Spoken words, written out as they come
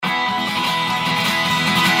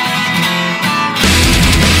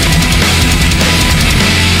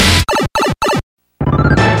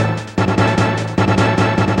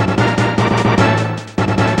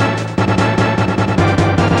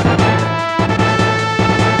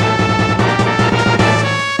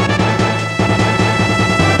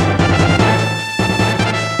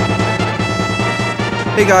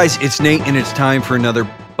Hey guys, it's Nate and it's time for another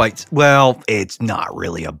bite. Well, it's not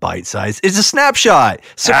really a bite size. It's a snapshot.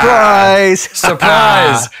 Surprise.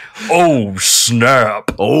 Surprise. Oh,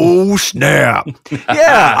 snap. Oh, snap.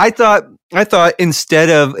 Yeah, I thought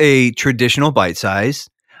instead of a traditional bite size,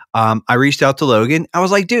 I reached out to Logan. I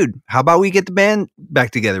was like, dude, how about we get the band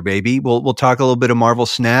back together, baby? We'll talk a little bit of Marvel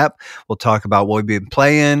Snap. We'll talk about what we've been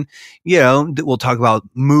playing. You know, we'll talk about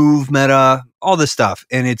move meta, all this stuff.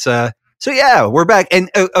 And it's so yeah, we're back.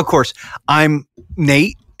 And of course, I'm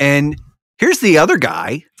Nate, and here's the other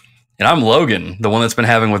guy. And I'm Logan, the one that's been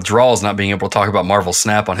having withdrawals, not being able to talk about Marvel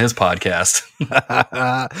Snap on his podcast.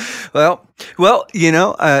 well, you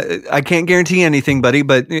know, I can't guarantee anything, buddy,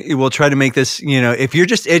 but we'll try to make this, you know, if you're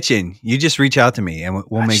just itching, you just reach out to me and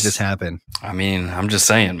we'll make this happen. I mean, I'm just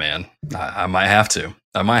saying, man, I might have to.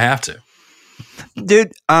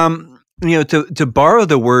 Dude, you know, to borrow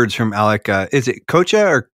the words from Alec, is it Kocha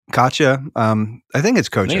or Kacha? I think it's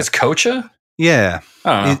Kocha. I think it's Kocha? Yeah.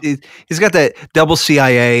 I don't know. He's got that double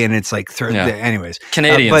CIA and it's like, anyways.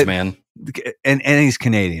 Canadians, man. And he's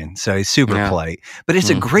Canadian, so he's super polite. But it's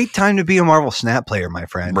a great time to be a Marvel Snap player, my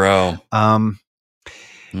friend. Bro.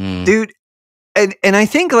 Dude, and I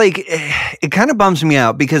think like it kind of bums me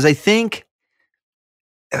out because I think,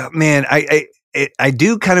 man, I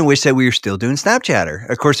do kind of wish that we were still doing Snapchatter.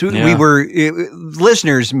 Of course, we were.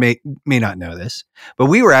 Listeners may not know this, but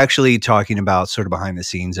we were actually talking about sort of behind the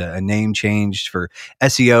scenes a name change for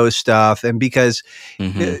SEO stuff, and because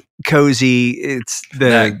Cozy, it's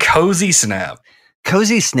the Cozy Snap.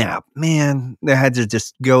 Cozy Snap, man, they had to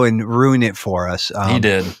just go and ruin it for us. He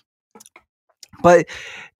did, but.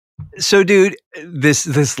 So, dude,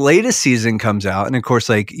 this latest season comes out, and of course,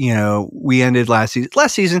 like, you know, we ended last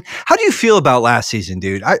season. How do you feel about last season,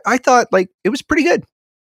 dude? I thought like it was pretty good.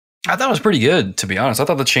 I thought it was pretty good, to be honest. I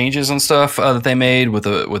thought the changes and stuff that they made with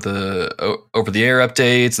the over the air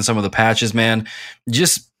updates and some of the patches, man,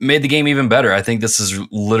 just made the game even better. I think this is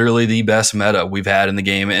literally the best meta we've had in the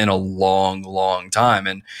game in a long, long time,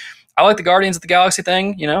 and I like the Guardians of the Galaxy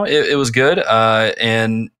thing. You know, it was good,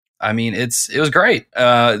 and I mean, it was great.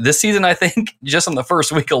 This season, I think, just on the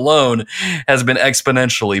first week alone, has been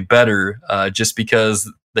exponentially better just because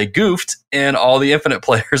they goofed and all the infinite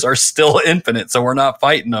players are still infinite, so we're not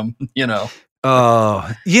fighting them, you know.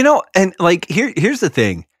 You know, and like here's the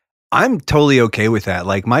thing. I'm totally okay with that.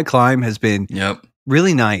 Like my climb has been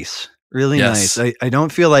really nice. Really nice. I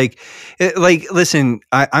don't feel like listen,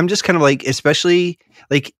 I'm just kind of like, especially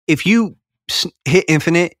like if you hit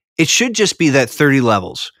infinite, it should just be that 30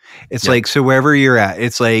 levels. It's like, so wherever you're at,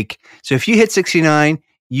 it's like, so if you hit 69,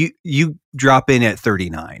 you drop in at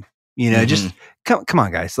 39, you know, just come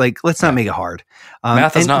on guys. Like, let's not make it hard.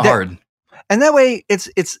 Math is not hard. And that way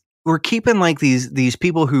we're keeping like these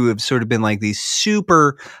people who have sort of been like these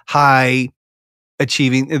super high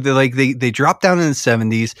achieving, they drop down in the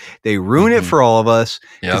 70s. They ruin it for all of us.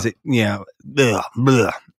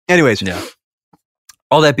 Anyways,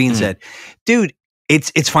 all that being said, dude,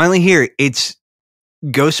 it's finally here. It's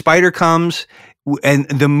Ghost Spider comes, and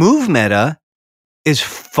the move meta is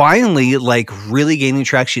finally like really gaining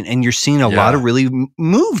traction, and you're seeing a lot of really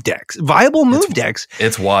viable move decks.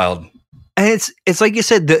 It's wild. And it's like you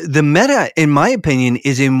said, the meta, in my opinion,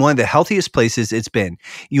 is in one of the healthiest places it's been.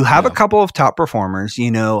 You have a couple of top performers. You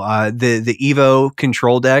know, the Evo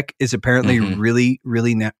control deck is apparently really,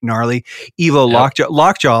 really gnarly. Evo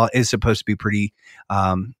Lockjaw is supposed to be pretty.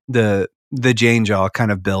 The Jane Jaw kind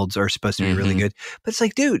of builds are supposed to be really good. But it's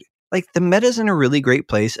like, dude, like the meta's in a really great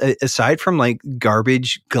place, aside from like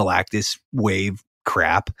garbage Galactus wave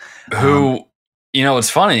crap. You know, it's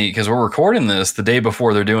funny because we're recording this the day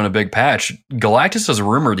before they're doing a big patch. Galactus is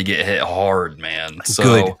rumored to get hit hard, man.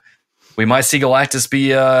 So we might see Galactus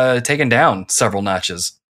be taken down several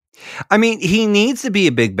notches. I mean, he needs to be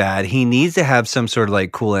a big bad. He needs to have some sort of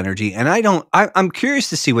like cool energy. And I'm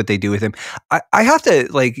curious to see what they do with him. I have to,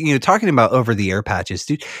 like, you know, talking about over the air patches,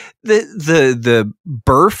 dude, the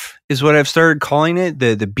BURF is what I've started calling it,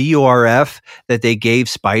 the BURF that they gave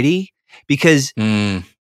Spidey, because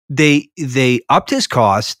they upped his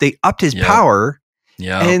cost, they upped his power.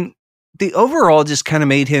 Yeah. And the overall just kind of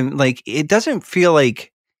made him like, it doesn't feel like,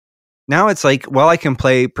 now it's like, well, I can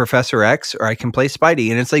play Professor X or I can play Spidey.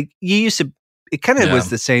 And it's like, you used to, it kind of was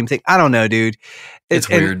the same thing. I don't know, dude. It's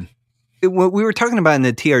weird. What we were talking about in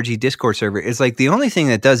the TRG Discord server is like, the only thing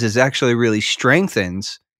that does is actually really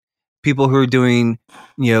strengthens people who are doing,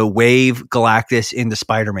 you know, Wave Galactus into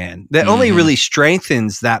Spider-Man. That only really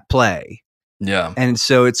strengthens that play. Yeah. And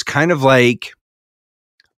so it's kind of like,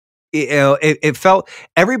 you know, it felt,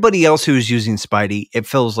 everybody else who was using Spidey, it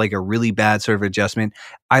feels like a really bad sort of adjustment.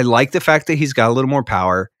 I like the fact that he's got a little more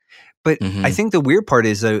power, But Mm-hmm. I think the weird part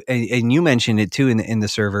is though, and you mentioned it too in the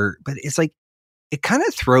server, but it's like it kind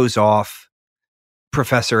of throws off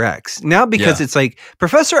Professor X now because it's like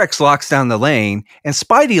Professor X locks down the lane and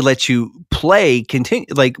Spidey lets you play continue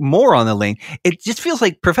like more on the lane. It just feels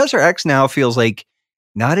like Professor X now feels like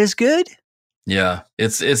not as good. Yeah,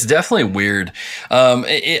 it's definitely weird.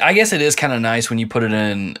 I guess it is kind of nice when you put it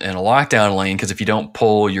in a lockdown lane, because if you don't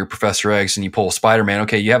pull your Professor X and you pull Spider-Man,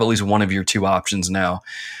 okay, you have at least one of your two options now.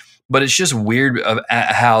 But it's just weird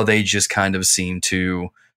at how they just kind of seem to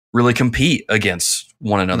really compete against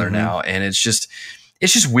one another now, and it's just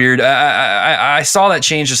weird. I saw that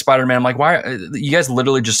change to Spider-Man. I'm like, why? You guys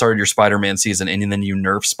literally just started your Spider-Man season, and then you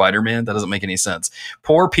nerf Spider-Man? That doesn't make any sense.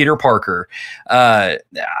 Poor Peter Parker. I'm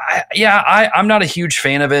not a huge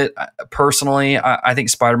fan of it personally. I think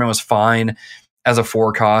Spider-Man was fine as a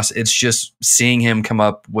 4-cost. It's just seeing him come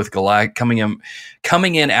up with coming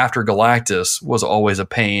in after Galactus was always a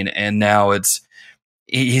pain, and now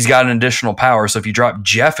he's got an additional power. So if you drop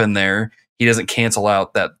Jeff in there, he doesn't cancel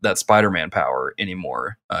out that Spider-Man power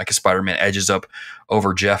anymore, because Spider-Man edges up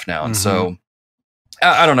over Jeff now. And so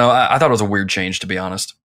I don't know. I thought it was a weird change, to be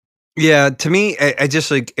honest. Yeah, to me, I just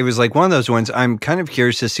like it was like one of those ones. I'm kind of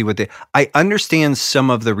curious to see I understand some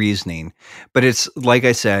of the reasoning, but it's like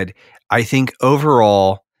I said, I think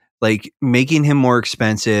overall, like making him more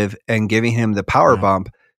expensive and giving him the power bump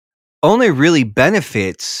only really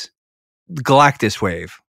benefits the Galactus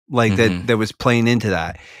wave, like that was playing into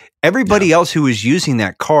that. Everybody else who was using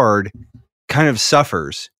that card kind of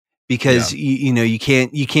suffers because you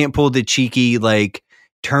can't pull the cheeky like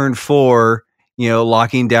turn 4,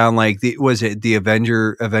 locking down like the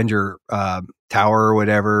Avenger Tower or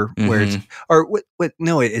whatever, where it's or what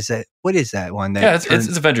no it is that what is that one that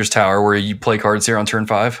it's Avengers Tower where you play cards here on turn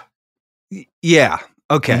 5. Yeah.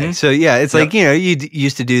 Okay. So yeah, it's like you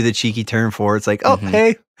used to do the cheeky turn 4. It's like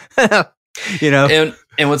hey,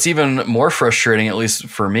 And what's even more frustrating, at least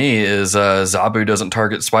for me, is Zabu doesn't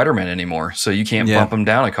target Spider-Man anymore, so you can't bump him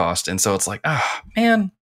down a cost, and so it's like,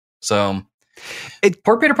 man. So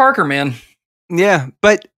poor Peter Parker, man. Yeah,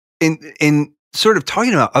 but in sort of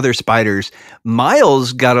talking about other spiders,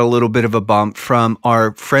 Miles got a little bit of a bump from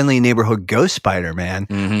our friendly neighborhood Ghost Spider-Man.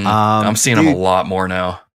 I'm seeing him a lot more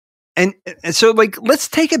now. And so, like, let's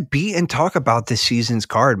take a beat and talk about this season's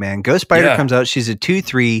card, man. Ghost Spider comes out. She's a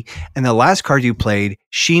 2/3, and the last card you played,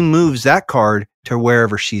 she moves that card to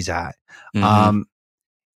wherever she's at.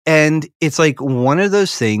 And it's like one of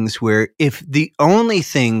those things where if the only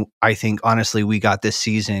thing I think, honestly, we got this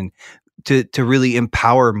season to really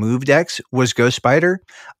empower move decks was Ghost Spider,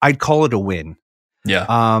 I'd call it a win.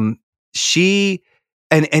 Yeah. She...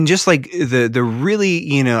 And just like the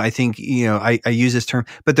really, I think, I use this term,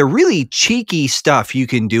 but the really cheeky stuff you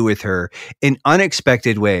can do with her in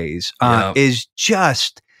unexpected ways is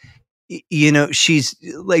just, she's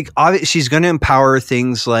like, she's going to empower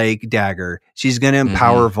things like Dagger. She's going to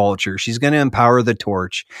empower Vulture. She's going to empower the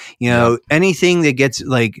Torch. Anything that gets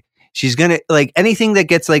like, she's going to like anything that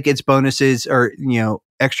gets like its bonuses or,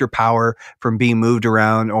 extra power from being moved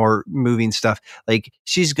around or moving stuff. Like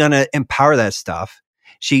she's going to empower that stuff.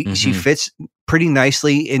 She fits pretty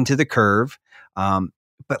nicely into the curve.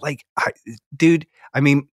 But like,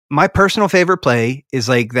 my personal favorite play is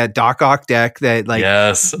like that Doc Ock deck that like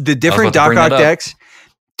the different Doc Ock decks.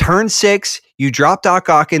 Turn 6, you drop Doc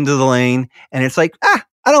Ock into the lane and it's like, I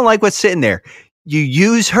don't like what's sitting there. You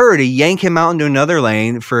use her to yank him out into another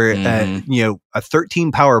lane for, a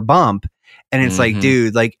 13 power bump. And it's like,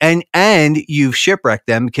 dude, like, and you've shipwrecked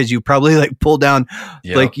them because you probably like pulled down,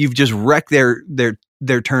 like you've just wrecked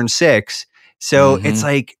their turn 6. So it's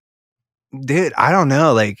like, dude, I don't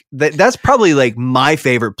know. Like that's probably like my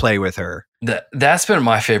favorite play with her. That's been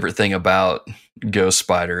my favorite thing about Ghost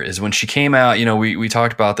Spider is when she came out, we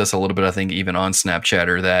talked about this a little bit, I think even on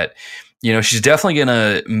Snapchatter, that, she's definitely going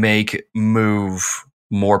to make move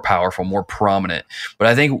more powerful, more prominent. But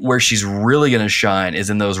I think where she's really going to shine is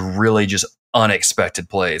in those really just unexpected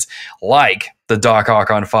plays, like the Doc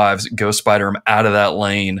Ock on 5s, Ghost Spider him out of that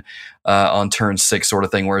lane on turn 6 sort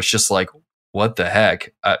of thing, where it's just like, what the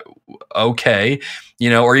heck? Okay.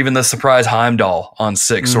 Or even the surprise Heimdall on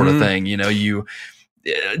 6 sort of thing.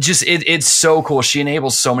 It's so cool. She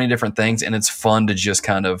enables so many different things, and it's fun to just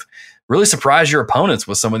kind of really surprise your opponents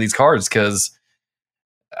with some of these cards because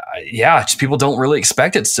just people don't really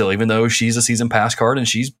expect it still, even though she's a season pass card and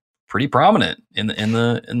she's pretty prominent in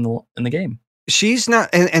the game. She's not,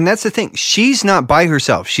 and that's the thing. She's not by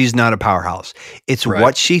herself. She's not a powerhouse. It's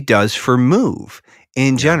what she does for move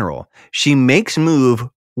in general. She makes move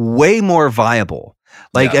way more viable.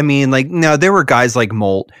 Like, I mean, like, now there were guys like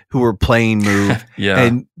Molt who were playing move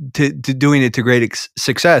and to doing it to great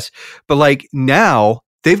success. But like now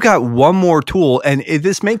they've got one more tool, and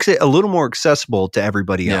this makes it a little more accessible to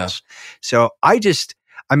everybody else. So I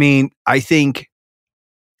think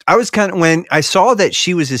I was kind of, when I saw that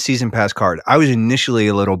she was a season pass card, I was initially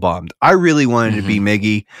a little bummed. I really wanted to be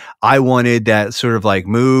Miggy. I wanted that sort of like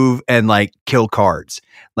move and like kill cards.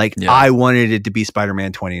 Like I wanted it to be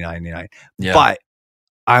Spider-Man 2099. But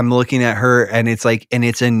I'm looking at her and it's like, and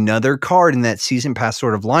it's another card in that season pass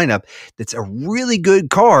sort of lineup that's a really good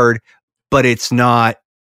card, but it's not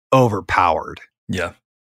overpowered. Yeah.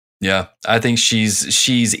 Yeah. I think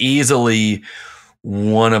she's easily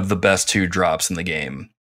one of the best 2 drops in the game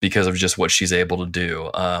because of just what she's able to do.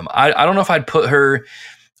 I don't know if I'd put her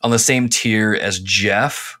on the same tier as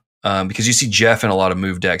Jeff, because you see Jeff in a lot of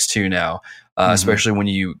move decks too now, especially when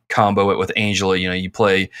you combo it with Angela. You know, you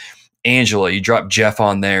play Angela, you drop Jeff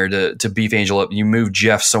on there to beef Angela up, you move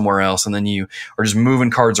Jeff somewhere else, and then you are just moving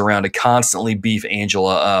cards around to constantly beef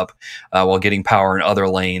Angela up while getting power in other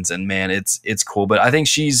lanes. And man, it's cool. But I think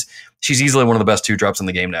she's easily one of the best 2 drops in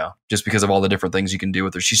the game now, just because of all the different things you can do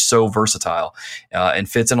with her. She's so versatile and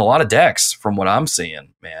fits in a lot of decks from what I'm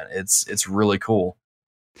seeing. Man, it's really cool.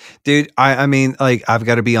 Dude, I mean, like, I've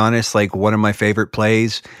got to be honest, like, one of my favorite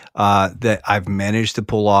plays that I've managed to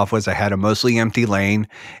pull off was I had a mostly empty lane,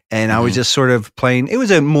 and I was just sort of playing, it was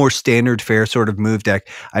a more standard fare sort of move deck.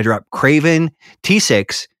 I dropped Craven,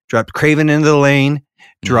 T6, dropped Craven into the lane,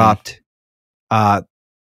 dropped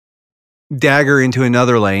Dagger into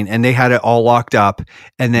another lane, and they had it all locked up,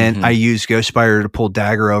 and then I used Ghost Spider to pull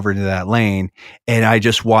Dagger over into that lane, and I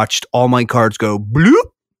just watched all my cards go bloop,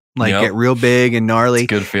 like get real big and gnarly.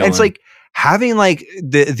 It's a good feeling. And it's like having like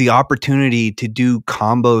the opportunity to do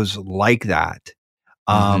combos like that,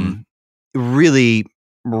 really,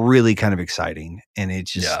 really kind of exciting. And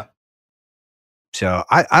it's just, so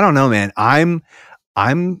I don't know, man. I'm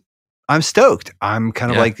stoked. I'm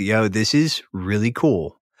kind of like, yo, this is really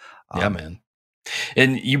cool. Yeah, man.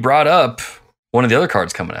 And you brought up one of the other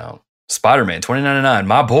cards coming out, Spider-Man 2099,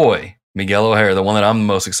 my boy, Miguel O'Hara, the one that I'm the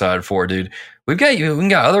most excited for, dude. We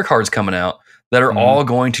got other cards coming out that are all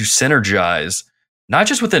going to synergize, not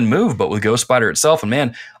just within Move, but with Ghost Spider itself. And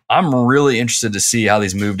man, I'm really interested to see how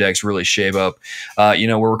these Move decks really shape up.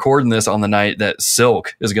 We're recording this on the night that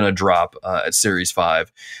Silk is going to drop at Series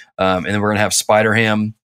 5. And then we're going to have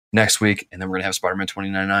Spider-Ham next week, and then we're going to have Spider-Man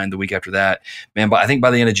 2099 the week after that. Man, but I think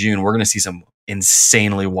by the end of June, we're going to see some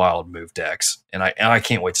insanely wild Move decks. And I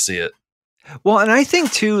can't wait to see it. Well, and I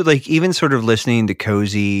think too, like even sort of listening to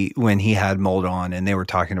Cozy when he had Mold on and they were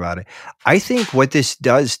talking about it, I think what this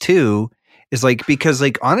does too is like, because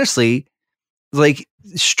like honestly, like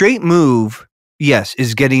straight Move, yes,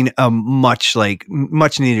 is getting a much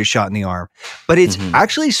needed shot in the arm, but it's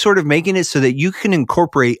actually sort of making it so that you can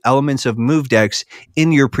incorporate elements of Move decks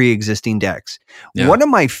in your pre-existing decks. Yeah. One of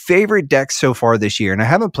my favorite decks so far this year, and I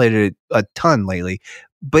haven't played it a ton lately,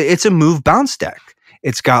 but it's a Move bounce deck.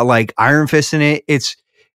 It's got like Iron Fist in it. It's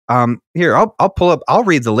here. I'll pull up. I'll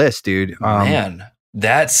read the list, dude. Man,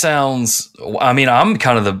 that sounds. I mean, I'm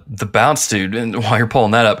kind of the bounce dude. And while you're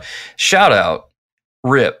pulling that up, shout out,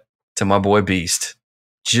 rip to my boy Beast,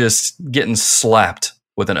 just getting slapped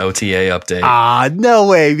with an OTA update. No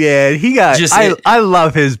way, man. He got. I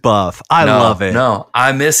love his buff. I love it. No,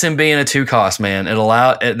 I miss him being a 2-cost, man.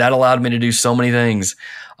 That allowed me to do so many things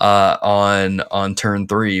on turn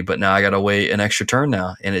 3, but now I gotta wait an extra turn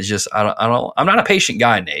now, and it's just I'm not a patient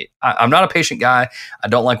guy, Nate. I'm not a patient guy. I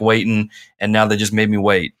don't like waiting, and now they just made me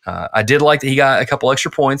wait. I did like that he got a couple extra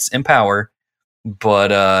points in power,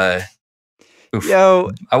 but yo,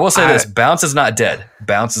 I will say this: Bounce is not dead.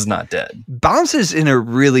 Bounce is not dead. Bounce is in a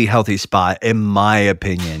really healthy spot, in my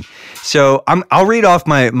opinion. So I'll read off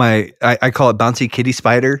my I call it Bouncy Kitty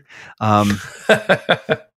Spider,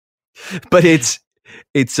 but it's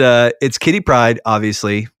Kitty Pryde,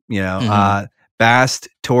 obviously, Bast,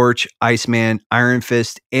 Torch, Iceman, Iron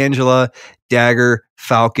Fist, Angela, Dagger,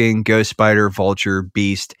 Falcon, Ghost Spider, Vulture,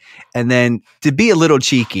 Beast. And then to be a little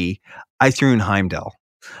cheeky, I threw in Heimdall.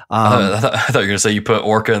 I thought you were going to say you put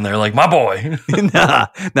Orca in there, like my boy. nah,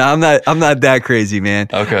 I'm not that crazy, man.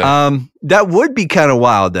 Okay. That would be kind of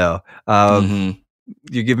wild though.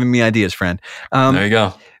 You're giving me ideas, friend. There you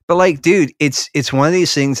go. But like, dude, it's one of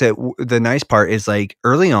these things that the nice part is like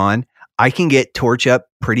early on, I can get Torch up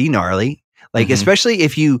pretty gnarly. Like, especially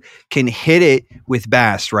if you can hit it with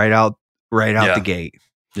Bast right out the gate.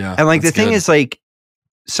 Yeah. And like the thing is like,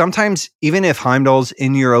 sometimes even if Heimdall's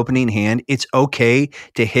in your opening hand, it's okay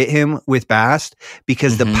to hit him with Bast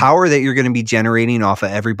because the power that you're going to be generating off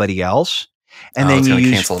of everybody else. And then you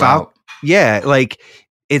use Yeah,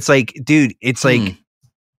 it's like, dude, it's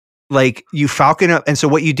like you falcon up, and so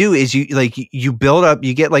what you do is you build up,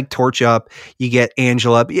 you get like Torch up, you get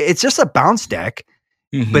Angel up. It's just a bounce deck,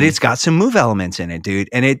 but it's got some move elements in it, dude,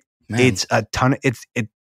 and it's a ton. It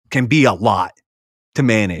can be a lot to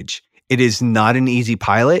manage. It is not an easy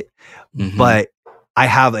pilot, but I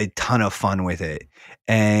have a ton of fun with it,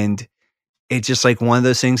 and it's just like one of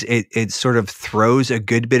those things. It sort of throws a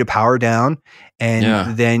good bit of power down,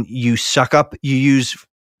 and then you use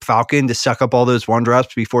Falcon to suck up all those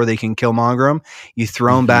 1-drops before they can kill Mongram. You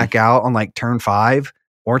throw them back out on like turn 5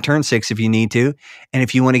 or turn 6 if you need to. And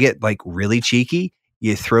if you want to get like really cheeky,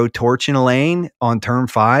 you throw Torch in a lane on turn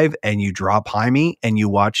 5 and you drop Jaime and you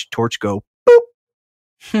watch Torch go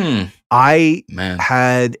boop. I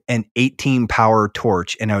had an 18 power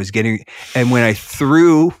Torch and I was getting, and when I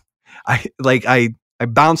threw, I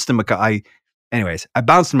bounced him. I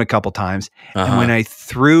bounced him a couple times. And when I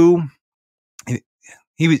threw,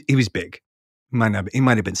 he was big. He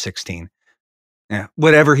might have been 16. Yeah,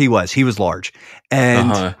 whatever he was large.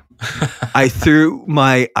 And I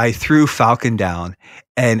threw Falcon down,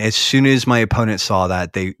 and as soon as my opponent saw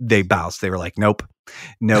that, they bounced. They were like, nope,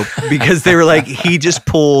 because they were like, he just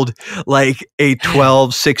pulled like a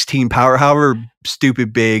 12, 16 power, however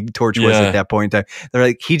stupid big Torch was at that point in time. They're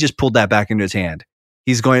like, he just pulled that back into his hand.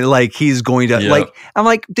 He's going to like, I'm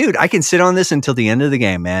like, dude, I can sit on this until the end of the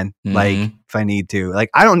game, man. Like if I need to, like,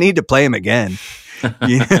 I don't need to play him again.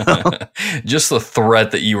 You know? Just the threat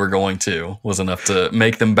that you were going to was enough to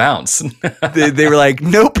make them bounce. they were like,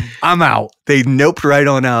 nope, I'm out. They noped right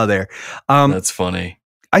on out of there. That's funny.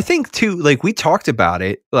 I think too, like we talked about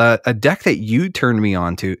it, a deck that you turned me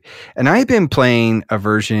on to, and I've been playing a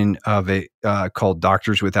version of it called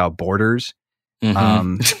Doctors Without Borders.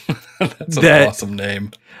 That's an awesome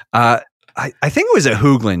name. I think it was a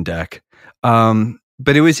Hooglin deck,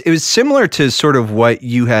 but it was similar to sort of what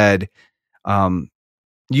you had.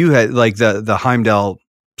 You had like the Heimdall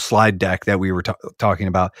slide deck that we were talking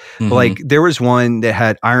about. But like there was one that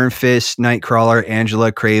had Iron Fist, Nightcrawler,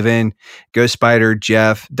 Angela, Craven, Ghost Spider,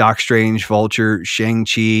 Jeff, Doc Strange, Vulture,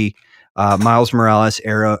 Shang-Chi, Miles Morales,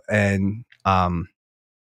 Arrow, and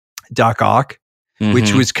Doc Ock.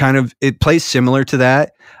 Which was kind of, it plays similar to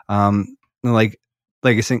that. Like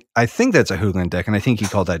I think that's a Hooglin deck, and I think he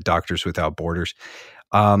called that Doctors Without Borders.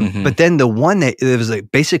 But then the one that it was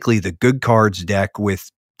like basically the good cards deck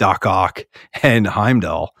with Doc Ock and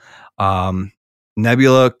Heimdall,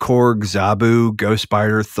 Nebula, Korg, Zabu, Ghost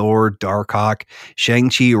Spider, Thor, Darkhawk,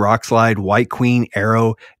 Shang-Chi, Rockslide, White Queen,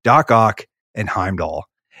 Arrow, Doc Ock, and Heimdall.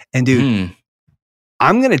 And dude,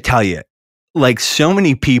 I'm going to tell you, like so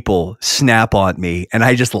many people snap on me and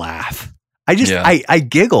I just laugh. I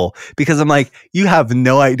giggle because I'm like, you have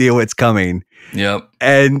no idea what's coming. Yep.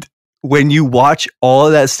 And when you watch all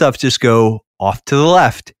of that stuff just go off to the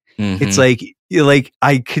left, it's like,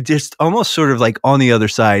 I could just almost sort of like on the other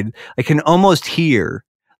side, I can almost hear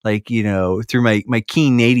like, you know, through my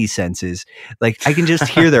keen 80 senses, like I can just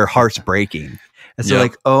hear their hearts breaking. And so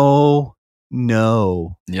like, oh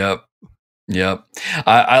no. Yep.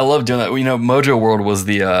 I love doing that. You know, Mojo World was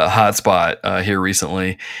the hotspot here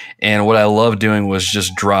recently. And what I loved doing was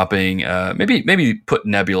just dropping, maybe put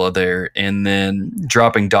Nebula there and then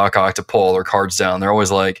dropping Doc Ock to pull all their cards down. They're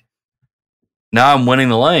always like, now I'm winning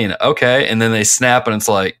the lane. Okay. And then they snap and it's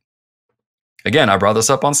like, again, I brought this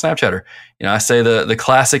up on Snapchatter. You know, I say the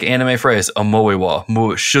classic anime phrase, Amoewa,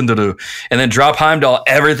 Mu Shundaru, and then drop Heimdall,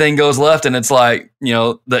 everything goes left. And it's like, you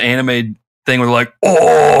know, the anime thing was like,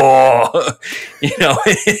 oh, you know,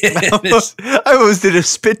 I almost did a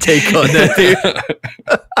spit take on that, dude.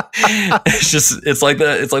 it's like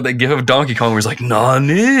that gif of Donkey Kong where he's like,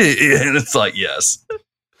 Nani, and it's like, yes.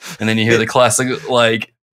 And then you hear the classic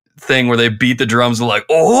like thing where they beat the drums and like,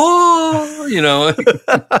 oh, you know.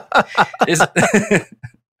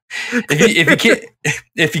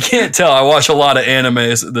 If you can't tell, I watch a lot of anime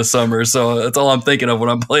this summer, so that's all I'm thinking of when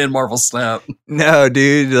I'm playing Marvel Snap. No,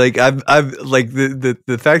 dude, like I've like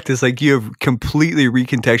the fact is like you have completely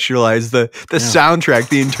recontextualized the soundtrack,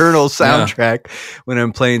 the internal soundtrack when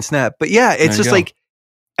I'm playing Snap. But yeah, it's just like,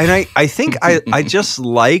 and I think I just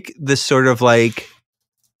like the sort of like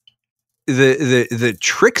the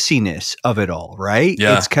tricksiness of it all, right?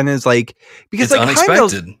 Yeah, it's kind of like because it's like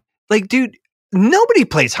unexpected. Like, dude, nobody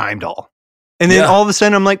plays Heimdall. And then all of a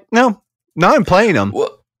sudden I'm like, no, I'm playing him.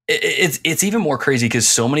 Well, it's even more crazy because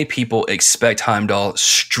so many people expect Heimdall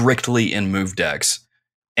strictly in move decks.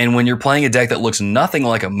 And when you're playing a deck that looks nothing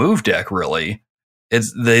like a move deck, really,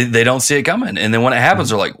 it's they don't see it coming. And then when it happens,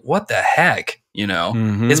 they're like, what the heck? You know,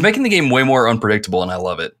 it's making the game way more unpredictable. And I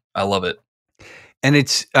love it. And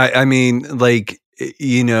it's, I mean, like,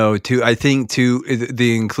 I think too,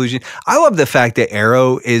 the inclusion. I love the fact that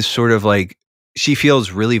Arrow is sort of like, she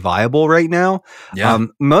feels really viable right now. Yeah.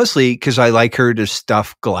 Mostly because I like her to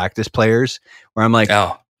stuff Galactus players where I'm like,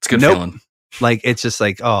 Oh, it's a good nope. feeling. Like, it's just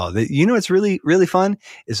like, it's really, really fun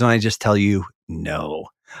is when I just tell you no.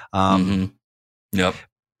 Yep.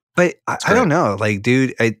 But I don't know, like,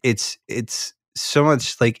 dude, it's so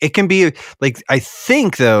much like it can be like, I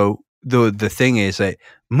think though, the thing is that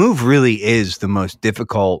move really is the most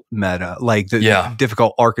difficult meta, like the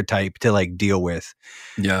difficult archetype to like deal with.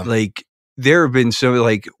 Yeah. Like there have been so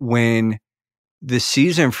like when the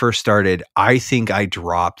season first started, I think I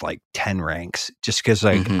dropped like 10 ranks just because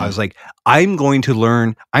like I was like, I'm going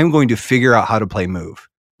to figure out how to play move.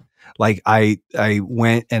 Like I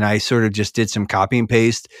went and I sort of just did some copy and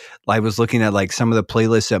paste. I was looking at like some of the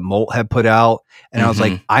playlists that Molt had put out, and I was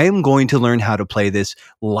like, I am going to learn how to play this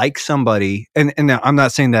like somebody. And now I'm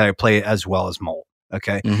not saying that I play it as well as Molt.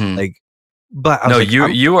 Okay, like, but I was like,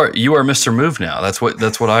 you are Mr. Move now. That's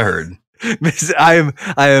what I heard. I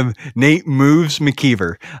am Nate Moves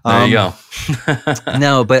McKeever. There you go.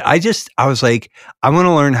 No, but I was like, I want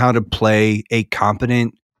to learn how to play a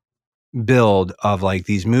competent build of like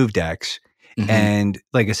these move decks. And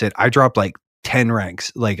like I said, I dropped like 10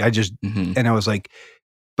 ranks. Like I just, and I was like,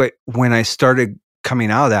 but when I started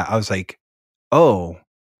coming out of that, I was like, oh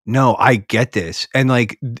no, I get this. And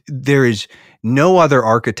like, there is no other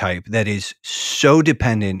archetype that is so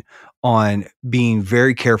dependent on being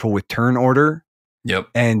very careful with turn order. Yep.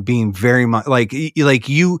 And being very much like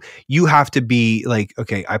you have to be like,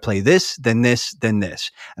 okay, I play this, then this, then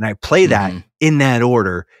this. And I play that in that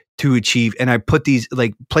order to achieve. And I put these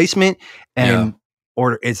like placement and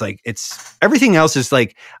order. It's like, it's everything else is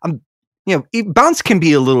like, bounce can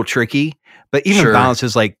be a little tricky, but even bounce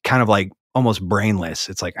is like kind of like almost brainless.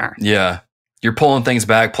 It's like, yeah. You're pulling things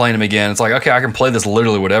back, playing them again. It's like, okay, I can play this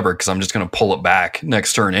literally whatever because I'm just going to pull it back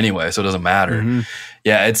next turn anyway, so it doesn't matter.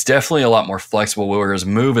 Yeah, it's definitely a lot more flexible, whereas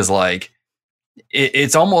move is like,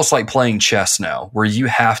 it's almost like playing chess now, where you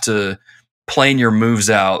have to plan your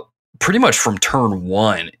moves out pretty much from turn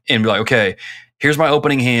one and be like, okay, here's my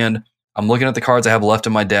opening hand. I'm looking at the cards I have left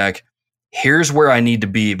in my deck. Here's where I need to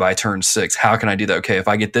be by turn 6. How can I do that? Okay, if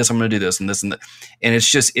I get this, I'm going to do this and this and that. And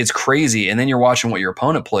it's crazy. And then you're watching what your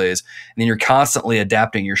opponent plays, and then you're constantly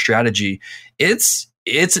adapting your strategy. It's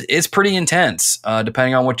pretty intense,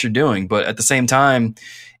 depending on what you're doing. But at the same time,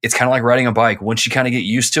 it's kind of like riding a bike. Once you kind of get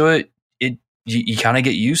used to it, you kind of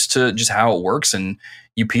get used to just how it works, and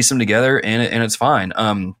you piece them together, and it's fine.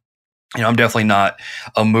 I'm definitely not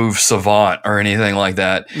a move savant or anything like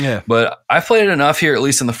that. Yeah. But I've played it enough here, at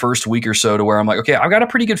least in the first week or so, to where I'm like, okay, I've got a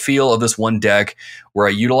pretty good feel of this one deck where I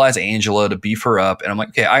utilize Angela to beef her up. And I'm like,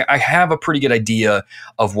 okay, I have a pretty good idea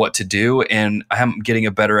of what to do. And I'm getting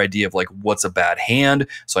a better idea of like what's a bad hand,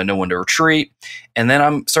 so I know when to retreat. And then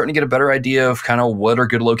I'm starting to get a better idea of kind of what are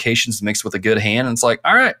good locations mixed with a good hand. And it's like,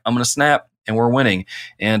 all right, I'm going to snap and we're winning.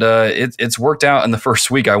 And it's worked out in the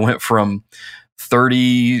first week. I went from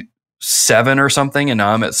 37 or something, and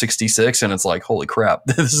now I'm at 66, and it's like, holy crap,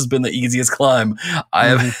 this has been the easiest climb I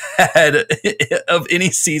have had of any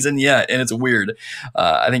season yet, and it's weird.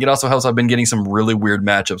 I think it also helps. I've been getting some really weird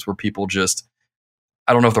matchups where people just,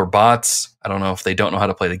 I don't know if they're bots, I don't know if they don't know how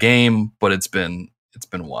to play the game, but it's been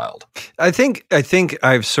wild. I think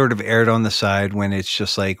I've sort of erred on the side when it's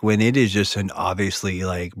just like, when it is just an obviously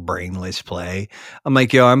like brainless play, I'm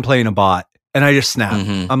like, yo, I'm playing a bot, and I just snap.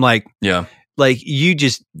 I'm like, yeah. Like,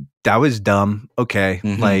 that was dumb. Okay.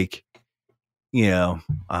 Like,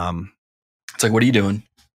 it's like, what are you doing?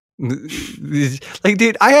 Like,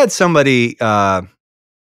 dude, I had somebody, I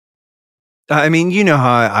mean, you know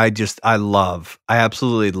how I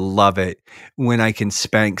absolutely love it when I can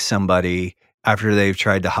spank somebody after they've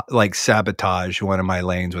tried to like sabotage one of my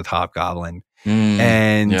lanes with Hobgoblin.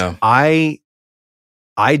 And I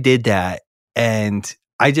did that, and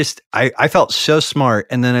I felt so smart.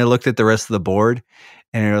 And then I looked at the rest of the board,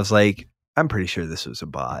 and it was like, I'm pretty sure this was a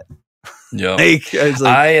bot. Yeah.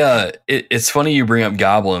 It's funny you bring up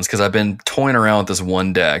goblins, because I've been toying around with this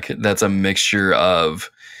one deck that's a mixture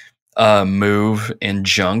of move and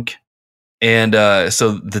junk. And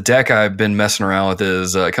so the deck I've been messing around with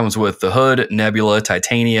is comes with the Hood, Nebula,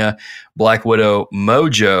 Titania, Black Widow,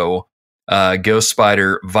 Mojo, Ghost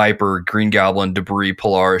Spider, Viper, Green Goblin, Debris,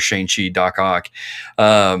 Polaris, Shang-Chi, Doc Ock.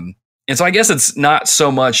 And so I guess it's not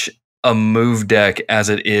so much a move deck as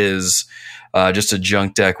it is just a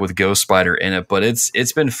junk deck with Ghost Spider in it. But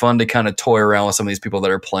it's been fun to kind of toy around with some of these people that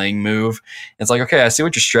are playing move. It's like, okay, I see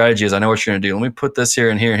what your strategy is. I know what you're going to do. Let me put this here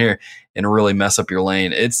and here and here and really mess up your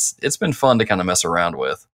lane. It's been fun to kind of mess around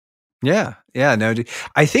with. Yeah, yeah, no, dude.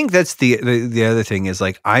 I think that's the other thing is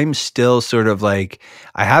like I'm still sort of like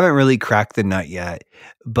I haven't really cracked the nut yet,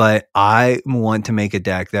 but I want to make a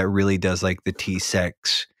deck that really does like the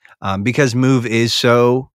T6 because move is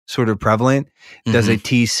so sort of prevalent. Does a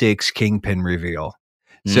Mm-hmm. T6 kingpin reveal?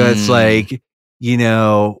 So it's Mm. like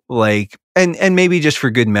like and maybe just for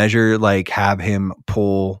good measure, like have him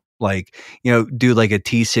pull like do like a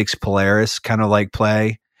T6 Polaris kind of like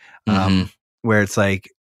play, Mm-hmm. where it's like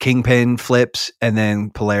Kingpin flips and then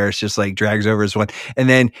Polaris just like drags over his one. And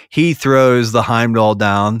then he throws the Heimdall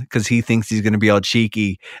down because he thinks he's going to be all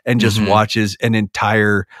cheeky and just Mm-hmm. watches an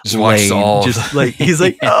entire Just watches lane. all of Just like, he's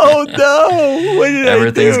like, the oh no, what did I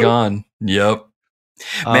everything's do? gone. Yep.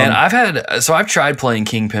 Man, Um, I've tried playing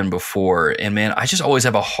Kingpin before, and man, I just always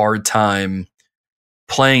have a hard time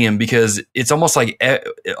playing him because it's almost like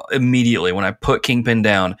immediately when I put Kingpin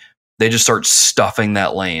down, they just start stuffing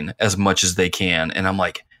that lane as much as they can, and I'm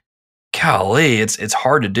like, golly, it's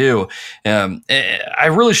hard to do. I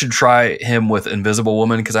really should try him with Invisible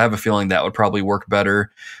Woman because I have a feeling that would probably work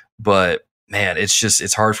better. But man,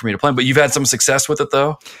 it's hard for me to play. But you've had some success with it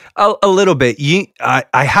though. a little bit. I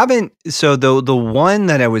haven't. So the one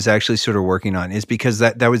that I was actually sort of working on is because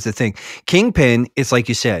that was the thing. Kingpin, it's like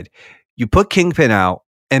you said, you put Kingpin out,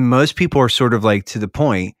 and most people are sort of like to the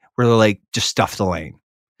point where they're like, just stuff the lane.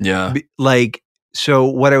 Yeah. Like, so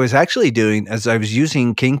what I was actually doing is I was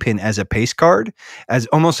using Kingpin as a pace card, as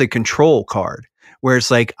almost a control card, where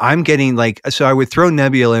it's like I'm getting like, so I would throw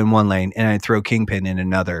Nebula in one lane and I'd throw Kingpin in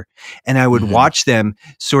another, and I would Mm-hmm. watch them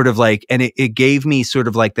sort of like, and it gave me sort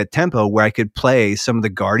of like the tempo where I could play some of the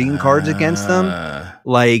Guardian cards against them,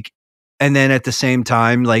 like, and then at the same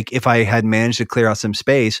time, like if I had managed to clear out some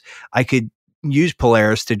space, I could use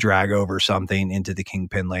Polaris to drag over something into the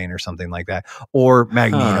Kingpin lane or something like that, or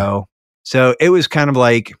Magneto. So it was kind of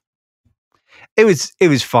like it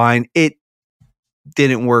was fine. It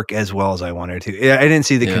didn't work as well as I wanted to. I didn't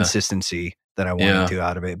see the consistency that I wanted to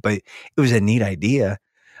out of it, but it was a neat idea.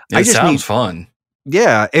 It sounds fun.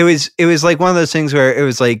 Yeah, it was like one of those things where it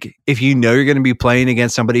was like if you know you're going to be playing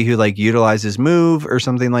against somebody who like utilizes move or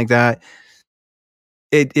something like that.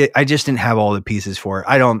 I just didn't have all the pieces for it.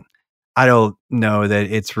 I don't know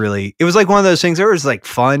that it's really. It was like one of those things where it was like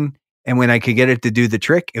fun, and when I could get it to do the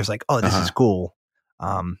trick, it was like, oh, this is cool.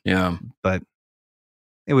 Yeah, but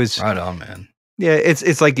it was right on, man. Yeah,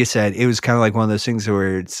 it's like you said. It was kind of like one of those things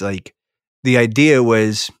where it's like the idea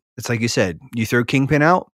was. It's like you said. You throw Kingpin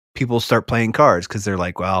out, people start playing cards because they're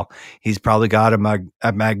like, well, he's probably got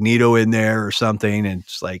a Magneto in there or something, and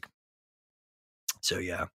it's like, so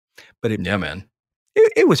yeah. But yeah, man.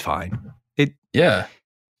 It was fine. It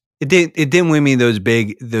didn't win me those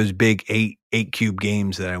big eight cube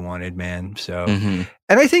games that I wanted, man. So and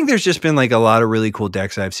I think there's just been like a lot of really cool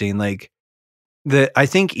decks I've seen. Like I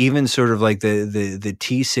think even sort of like the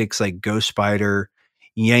T6 like Ghost Spider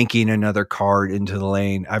yanking another card into the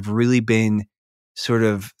lane. I've really been sort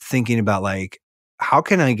of thinking about like how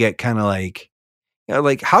can I get kind of like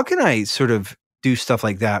like how can I sort of do stuff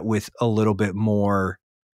like that with a little bit more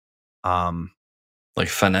like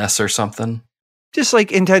finesse or something, just like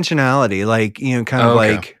intentionality, like kind of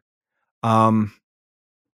like and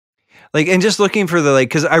just looking for the like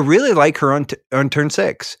because I really like her on turn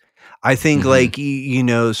 6. I think like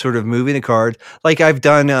sort of moving the card like I've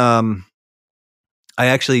done. I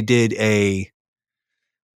actually did a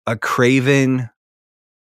Craven.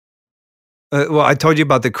 Well, I told you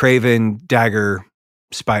about the Craven dagger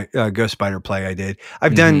Ghost Spider play I did.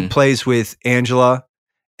 I've done plays with Angela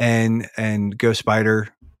and Ghost Spider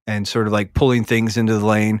and sort of like pulling things into the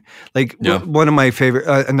lane. Like one of my favorite,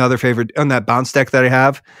 another favorite on that bounce deck that I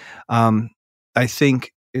have. I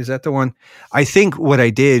think, is that the one? I think what I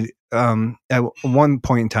did at one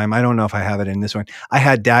point in time, I don't know if I have it in this one. I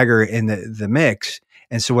had Dagger in the mix.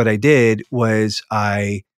 And so what I did was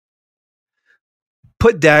I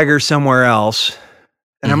put Dagger somewhere else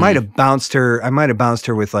and I might have bounced her. I might have bounced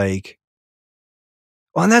her with like,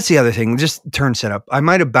 well, and that's the other thing. Just turn setup. I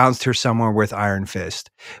might have bounced her somewhere with Iron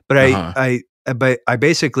Fist, but I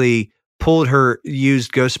basically pulled her,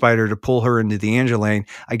 used Ghost Spider to pull her into the Angela lane.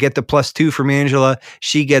 I get the +2 from Angela.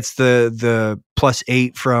 She gets the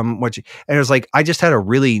 +8 from and it was like, I just had a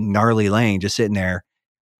really gnarly lane just sitting there,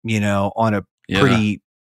 on a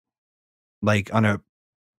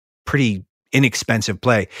pretty inexpensive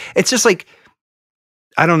play. It's just like,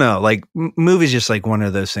 I don't know, like move is just like one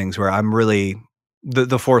of those things where I'm really,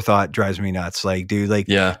 the forethought drives me nuts. Like, dude, like,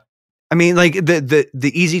 I mean, like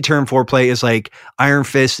the easy turn 4 play is like Iron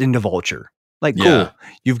Fist into Vulture. Like, cool.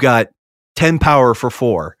 You've got 10 power for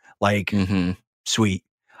 4. Like, sweet.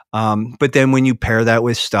 But then when you pair that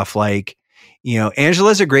with stuff like,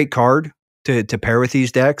 Angela's a great card to pair with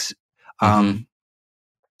these decks.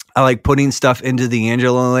 I like putting stuff into the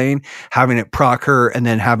Angela lane, having it proc her, and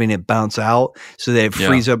then having it bounce out so that it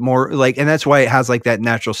frees up more. And that's why it has like that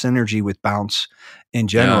natural synergy with bounce in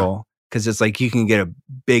general, because it's like you can get a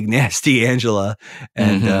big nasty Angela,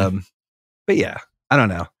 and but yeah, I don't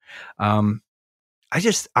know. I'm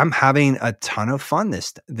having a ton of fun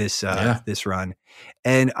this run,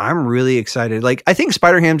 and I'm really excited. Like, I think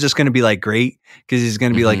Spider-Ham's just going to be like great because he's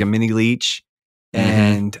going to be like a mini leech.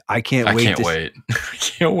 And I can't wait. I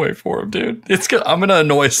can't wait for him, dude. I'm going to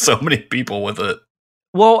annoy so many people with it.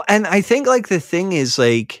 Well, and I think like the thing is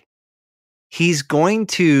like, he's going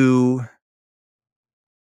to.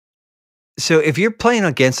 So if you're playing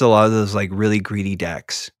against a lot of those like really greedy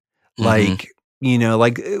decks, like we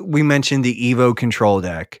mentioned the Evo control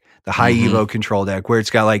deck, the high Evo control deck, where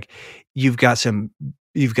it's got like, you've got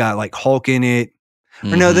like Hulk in it.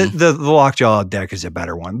 Or no, the Lockjaw deck is a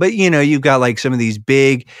better one. But, you've got like some of these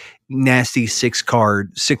big, nasty 6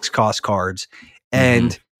 cost cards.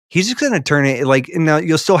 And he's just going to turn it like, now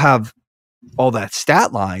you'll still have all that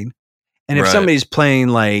stat line. And if somebody's playing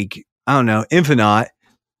like, I don't know, Infinite,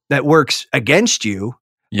 that works against you.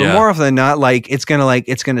 Yeah. But more often than not, like, it's going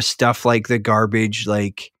to stuff like the garbage,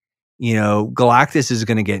 like, Galactus is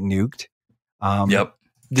going to get nuked.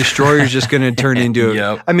 Destroyer's just going to turn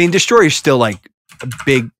into, I mean, Destroyer's still like, a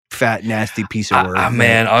big fat nasty piece of work.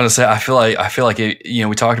 Man, honestly, I feel like it,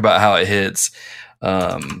 we talked about how it hits.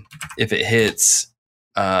 If it hits,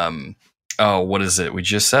 what is it? We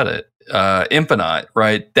just said it. Infinite,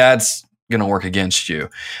 right? That's gonna work against you.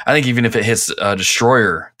 I think even if it hits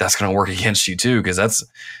Destroyer, that's gonna work against you too, because that's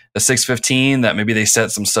a 6/15 that maybe they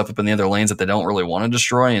set some stuff up in the other lanes that they don't really want to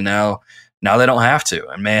destroy, and now they don't have to.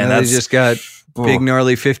 And man, they just got big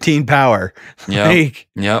gnarly 15 power.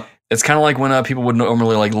 Yep. It's kind of like when people would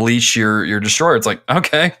normally like leash your Destroyer. It's like,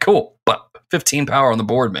 okay, cool, but 15 power on the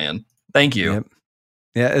board, man. Thank you. Yep.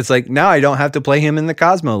 Yeah, it's like now I don't have to play him in the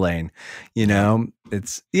Cosmo lane.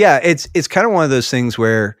 It's kind of one of those things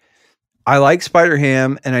where I like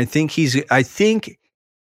Spider-Ham, and I think I think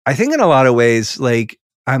in a lot of ways, like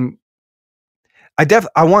I want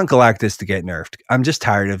Galactus to get nerfed. I'm just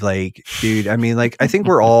tired of like, dude. I mean, like, I think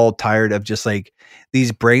we're all tired of just like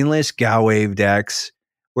these brainless Gal Wave decks.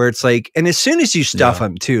 Where it's like, and as soon as you stuff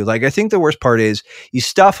them too, like I think the worst part is you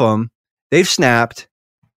stuff them, they've snapped.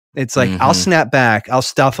 It's like, I'll snap back, I'll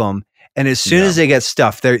stuff them. And as soon as they get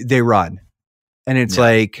stuffed, they run. And it's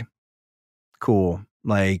like, cool.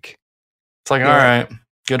 Like, it's like, all right,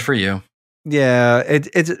 good for you. Yeah.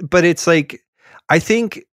 But it's like, I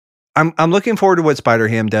think I'm looking forward to what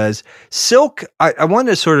Spider-Ham does. Silk, I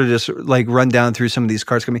wanted to sort of just like run down through some of these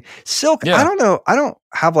cards coming. Silk, I don't know. I don't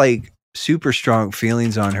have like super strong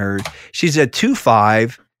feelings on her. She's a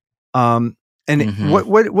 2/5.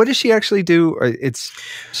 What does she actually do?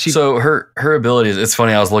 So her abilities. It's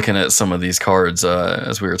funny. I was looking at some of these cards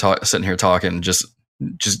as we were sitting here talking. Just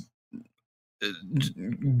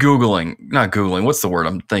Googling, not Googling. What's the word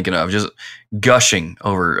I'm thinking of? Just gushing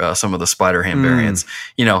over some of the Spider-Ham variants.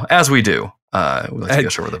 As we do. We like to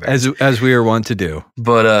gush over the variants as we are wont to do.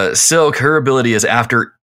 But Silk, her ability is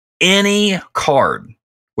after any card.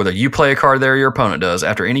 Whether you play a card there or your opponent does,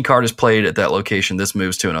 after any card is played at that location, this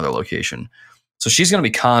moves to another location. So she's going to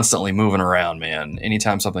be constantly moving around, man,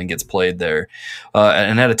 anytime something gets played there.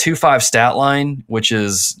 And at a 2/5 stat line, which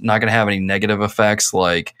is not going to have any negative effects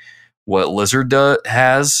like what Lizard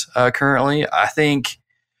has currently, I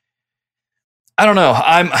don't know.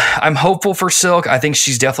 I'm hopeful for Silk. I think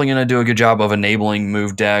she's definitely going to do a good job of enabling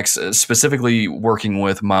move decks, specifically working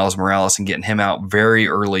with Miles Morales and getting him out very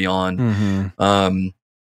early on.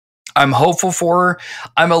 I'm hopeful for her.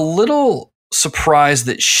 I'm a little surprised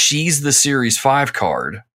that she's the Series 5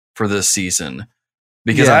 card for this season,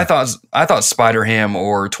 because I thought Spider-Ham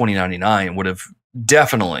or 2099 would have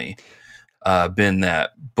definitely been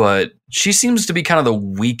that, but she seems to be kind of the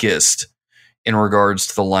weakest in regards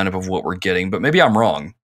to the lineup of what we're getting. But maybe I'm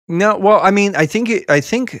wrong. No, well, I mean, I think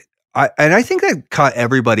that caught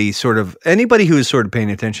everybody, sort of anybody who is sort of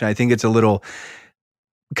paying attention. I think it's a little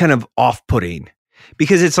kind of off-putting.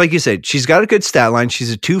 Because it's like you said, she's got a good stat line.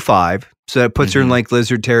 She's a 2/5, so that puts her in like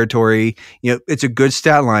Lizard territory. It's a good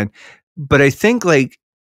stat line. But I think like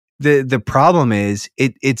the problem is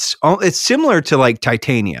it's similar to like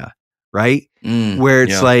Titania, right? Where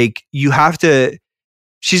it's like you have to.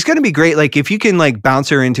 She's going to be great. Like if you can like bounce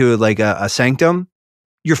her into like a Sanctum,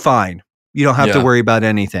 you're fine. You don't have to worry about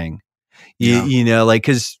anything. You know, like,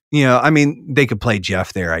 cause you know, I mean, they could play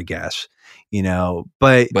Jeff there, I guess, you know,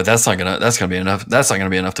 but that's gonna be enough. That's not gonna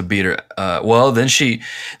be enough to beat her. Well, then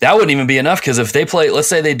that wouldn't even be enough, because if they play, let's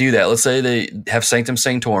say they do that. Let's say they have Sanctum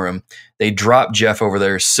Sanctorum. They drop Jeff over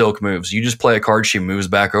there. Silk moves. You just play a card. She moves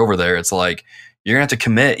back over there. It's like you're gonna have to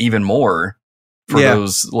commit even more for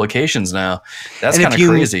those locations now. That's kind of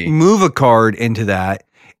crazy. Move a card into that,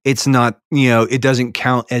 it's not, you know, it doesn't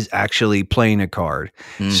count as actually playing a card.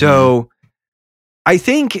 Mm-hmm. So I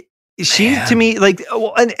think to me, like,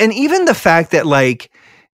 and even the fact that, like,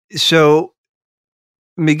 so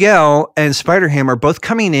Miguel and Spider-Ham are both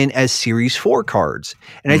coming in as Series 4 cards.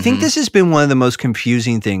 And I think this has been one of the most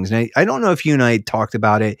confusing things. And I don't know if you and I talked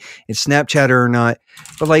about it in Snapchat or not,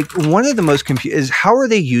 but like one of the most confusing is how are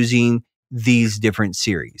they using these different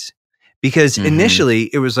series? Because initially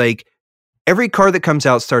it was like every card that comes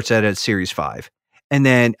out starts at Series 5. And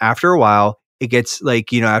then after a while, it gets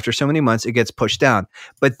like, you know, after so many months, it gets pushed down.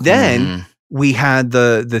 But then we had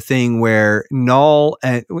the thing where Null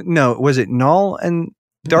and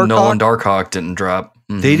Darkhawk? Null and Darkhawk didn't drop.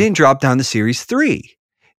 They didn't drop down to Series 3.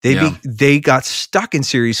 They got stuck in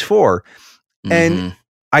Series 4. And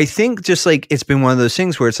I think just like it's been one of those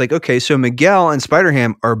things where it's like, okay, so Miguel and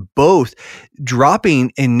Spider-Ham are both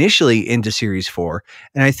dropping initially into Series 4.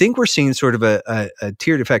 And I think we're seeing sort of a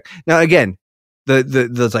tiered effect. Now, again,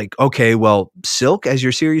 the like, okay, well, Silk as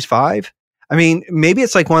your Series 5? I mean, maybe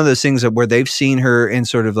it's like one of those things where they've seen her in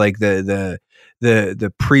sort of like the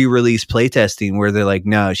pre-release playtesting where they're like,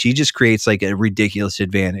 no, she just creates like a ridiculous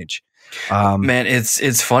advantage. Man,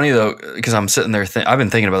 it's funny though, because I'm sitting there, I've been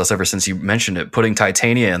thinking about this ever since you mentioned it, putting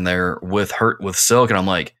Titania in there with Silk, and I'm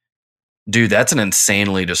like, dude, that's an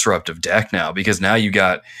insanely disruptive deck now, because now you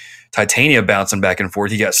got Titania bouncing back and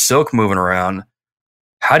forth, you got Silk moving around.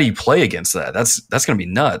 How do you play against that? That's going to be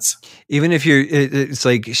nuts. Even if it's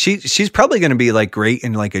like she's probably going to be like great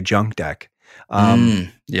in like a junk deck.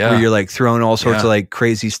 Where you're like throwing all sorts of like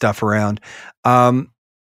crazy stuff around.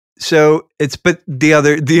 So but the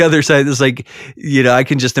other side is like, you know, I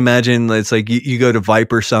can just imagine it's like you go to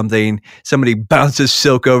Viper something, somebody bounces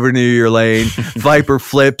Silk over into your lane, Viper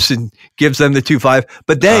flips and gives them the 2/5,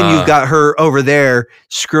 but then you've got her over there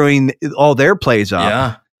screwing all their plays up.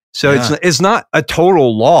 Yeah. So it's not a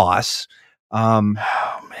total loss. Oh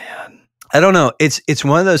man. I don't know. It's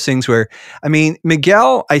one of those things where, I mean,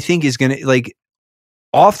 Miguel, I think is going to like,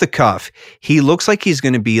 off the cuff, he looks like he's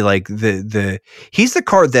going to be like he's the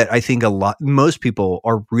card that I think most people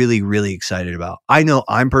are really, really excited about. I know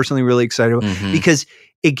I'm personally really excited about because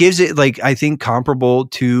it gives it like, I think comparable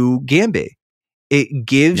to Gambit. It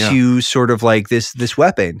gives you sort of like this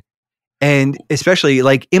weapon. And especially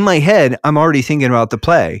like in my head, I'm already thinking about the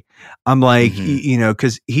play. I'm like, you know,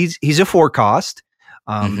 cause he's a 4 cost.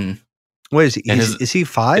 What is he? Is he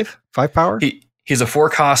 5 power? He's a 4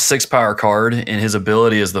 cost 6 power card, and his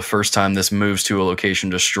ability is the first time this moves to a location,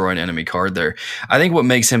 destroy an enemy card there. I think what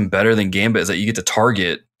makes him better than Gambit is that you get to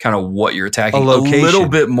target kind of what you're attacking a little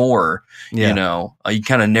bit more. You know, you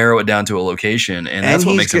kind of narrow it down to a location, and that's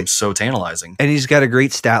what makes him so tantalizing. And he's got a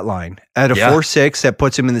great stat line at a 4/6 that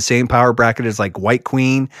puts him in the same power bracket as like White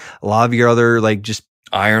Queen, a lot of your other like just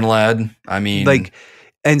Iron Lad. I mean, like,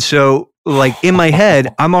 and so like in my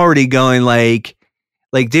head, I'm already going like,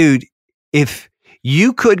 dude, if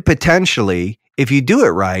you could potentially, if you do it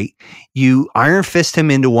right, you Iron Fist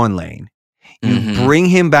him into one lane. You bring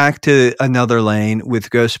him back to another lane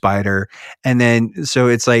with Ghost Spider. And then, so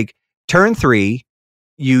it's like turn 3,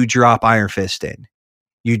 you drop Iron Fist in.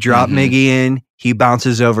 You drop Miggy in, he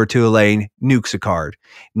bounces over to a lane, nukes a card.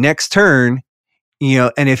 Next turn, you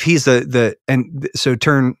know, and if he's it'd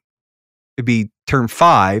be turn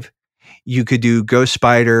 5, you could do Ghost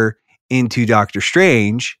Spider into Doctor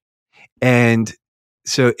Strange. And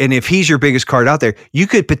if he's your biggest card out there, you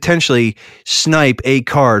could potentially snipe a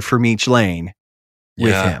card from each lane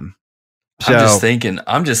with him. So,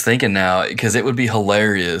 I'm just thinking now, because it would be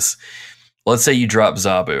hilarious. Let's say you drop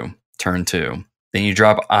Zabu, turn 2. Then you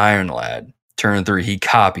drop Iron Lad, turn 3. He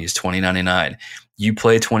copies 2099. You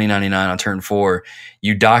play 2099 on turn 4.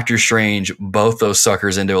 You Doctor Strange both those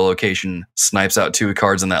suckers into a location, snipes out 2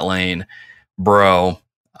 cards in that lane. Bro.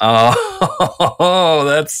 Oh,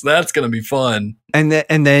 that's gonna be fun. And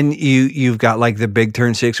then you've got like the big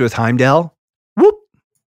turn 6 with Heimdall. Whoop!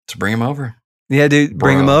 To bring him over. Yeah, dude,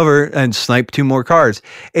 bring him over and snipe 2 more cards.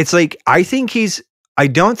 It's like I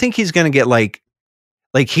don't think he's gonna get like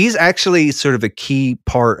he's actually sort of a key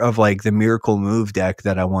part of like the Miracle Move deck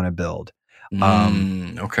that I want to build.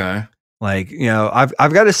 Okay. Like, you know,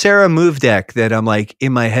 I've got a Sarah move deck that I'm like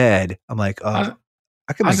in my head. I'm like,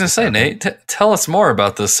 I was gonna say, Nate, tell us more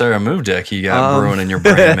about this Sarah move deck you got brewing in your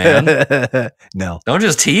brain, man. No, don't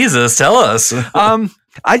just tease us. Tell us.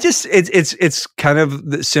 It's kind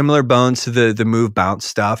of similar bones to the move bounce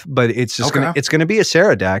stuff, but it's just gonna be a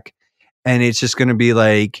Sarah deck, and it's just gonna be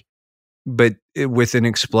like, but with an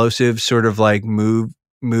explosive sort of like move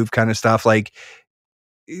kind of stuff. Like,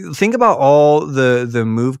 think about all the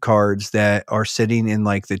move cards that are sitting in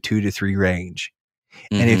like the 2 to 3 range.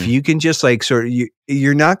 And if you can just like sort of,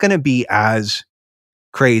 you're not going to be as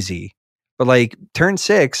crazy, but like turn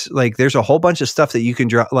 6, like there's a whole bunch of stuff that you can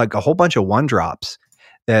drop, like a whole bunch of 1 drops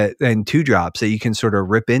and 2 drops that you can sort of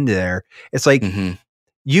rip into there. It's like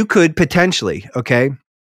you could potentially, okay,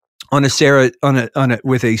 on a Sarah,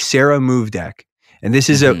 with a Sarah move deck. And this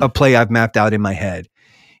is a play I've mapped out in my head.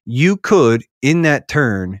 You could in that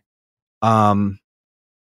turn,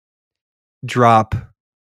 drop.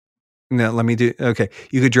 No, let me do. Okay.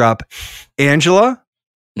 You could drop Angela,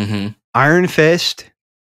 Iron Fist,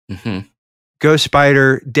 Ghost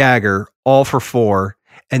Spider, Dagger, all for 4.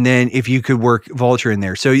 And then if you could work Vulture in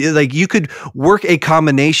there. So like you could work a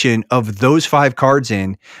combination of those 5 cards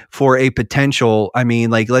in for a potential. I mean,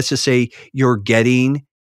 like, let's just say you're getting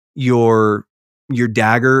your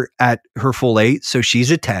Dagger at her full 8. So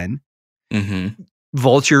she's a 10.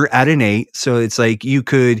 Vulture at an 8. So it's like you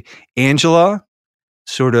could Angela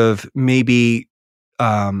sort of maybe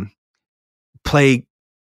play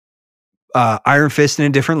Iron Fist in a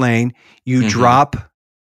different lane. You drop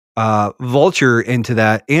Vulture into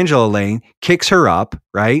that Angela lane, kicks her up,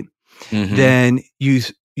 right? Then you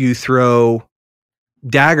throw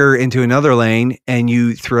Dagger into another lane, and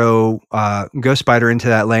you throw Ghost Spider into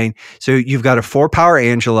that lane. So you've got a 4 power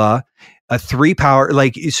Angela, a 3 power,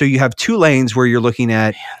 like, so you have 2 lanes where you're looking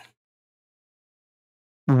at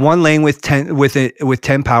one lane with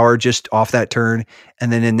 10 power just off that turn,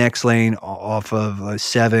 and then the next lane off of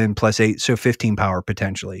 7 plus 8, so 15 power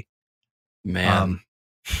potentially. Man,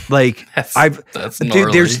 like that's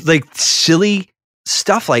dude, there's like silly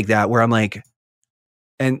stuff like that where I'm like,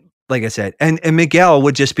 and like I said, and Miguel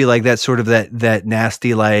would just be like that sort of that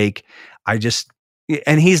nasty, like,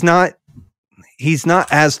 and he's not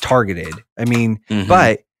as targeted. I mean,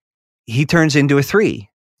 but he turns into a 3.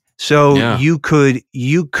 So you could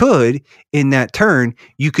in that turn,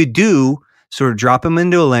 you could do sort of drop him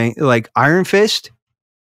into a lane, like Iron Fist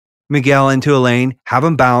Miguel into a lane, have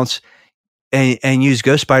him bounce, and use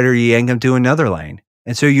Ghost Spider to yank him to another lane.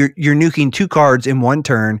 And so you're nuking 2 cards in one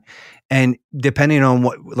turn, and depending on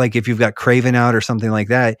what, like if you've got Craven out or something like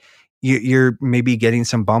that, you're maybe getting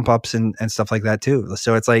some bump ups and stuff like that too.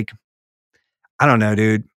 So it's like, I don't know,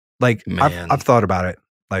 dude. Like, I've thought about it.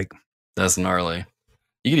 Like, that's gnarly.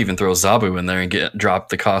 You could even throw Zabu in there and drop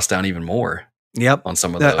the cost down even more. Yep. On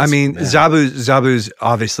some of those. I mean, Zabu's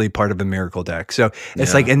obviously part of a miracle deck. So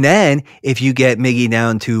it's like, and then if you get Miggy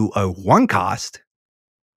down to a 1 cost,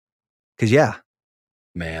 because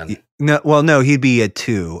man. No, he'd be a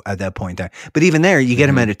 2 at that point in time. But even there, you get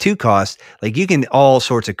him at a 2 cost, like you can all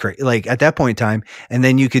sorts of like at that point in time, and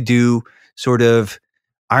then you could do sort of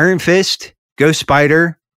Iron Fist, Ghost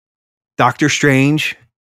Spider, Doctor Strange,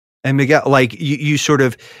 and Miguel. Like you sort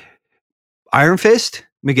of Iron Fist,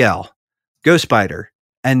 Miguel, Ghost Spider,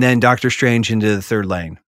 and then Doctor Strange into the 3rd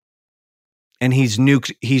lane. And he's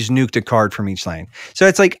nuked a card from each lane. So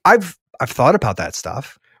it's like I've thought about that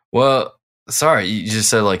stuff. Well, sorry, you just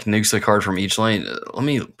said like nukes a card from each lane. Let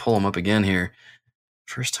me pull them up again here.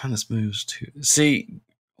 First time this moves to the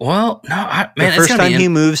first time he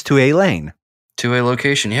moves to a lane. To a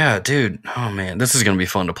location. Yeah, dude. Oh man, this is gonna be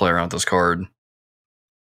fun to play around with this card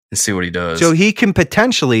and see what he does. So he can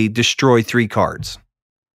potentially destroy 3 cards.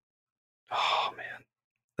 Oh man,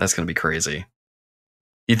 that's gonna be crazy.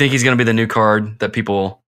 You think he's gonna be the new card that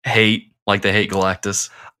people hate, like they hate Galactus?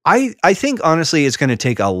 I think honestly, it's going to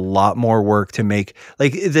take a lot more work to make,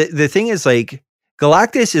 like, the thing is, like,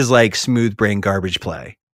 Galactus is like smooth brain garbage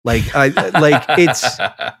play. Like,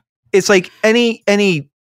 it's like any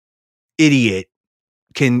idiot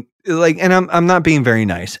can, like, and I'm not being very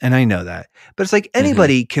nice, and I know that, but it's like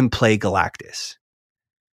anybody can play Galactus.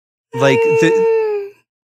 Like the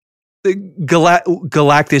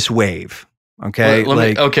Galactus wave. Okay.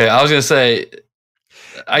 Okay. I was going to say,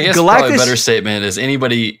 I guess Galactus, probably a better statement is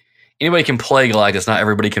anybody can play Galactus. Not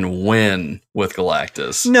everybody can win with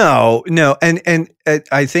Galactus. No. And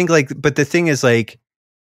I think, like, but the thing is, like,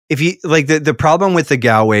 if you like the problem with the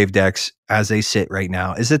Gal Wave decks as they sit right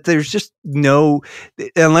now is that there's just no,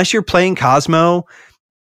 unless you're playing Cosmo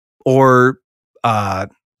or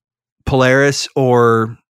Polaris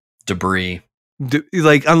or Debris,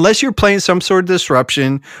 like, unless you're playing some sort of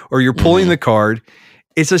disruption or you're pulling the card,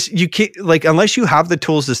 it's just, you can't, like, unless you have the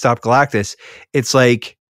tools to stop Galactus, it's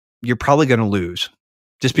like you're probably going to lose,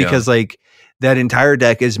 just because like that entire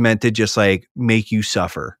deck is meant to just like make you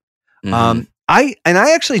suffer. I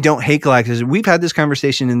actually don't hate Galactus. We've had this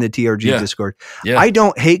conversation in the TRG Discord. I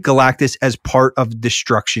don't hate Galactus as part of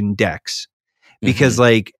destruction decks, because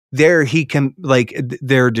like there he can, like,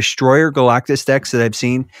 there are destroyer Galactus decks that I've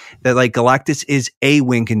seen that like Galactus is a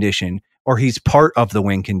win condition, or he's part of the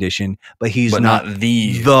win condition, but he's not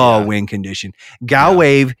the win condition. Gal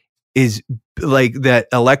Wave is like that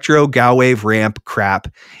Electro Gal Wave ramp crap.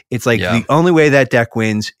 It's like the only way that deck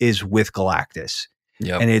wins is with Galactus.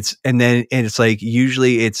 And it's like,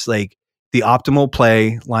 usually it's like the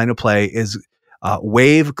optimal line of play is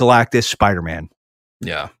Wave, Galactus, Spider-Man.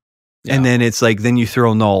 And then it's like, then you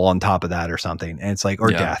throw Null on top of that or something. And it's like, or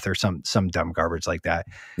Death or some dumb garbage like that.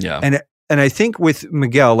 And I think with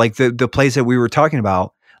Miguel, like the plays that we were talking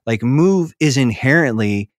about, like Move is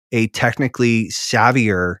inherently a technically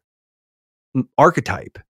savvier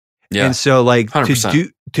archetype. And so like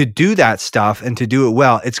 100%. to do that stuff and to do it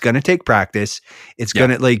well, it's going to take practice. It's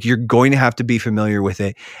going to, like, you're going to have to be familiar with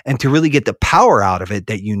it, and to really get the power out of it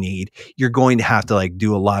that you need, you're going to have to like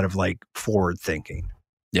do a lot of like forward thinking.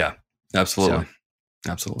 Yeah, absolutely.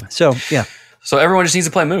 Absolutely. So, yeah. So everyone just needs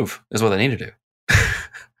to play Move is what they need to do.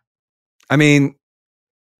 I mean,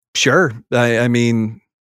 sure. I mean,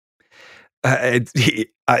 I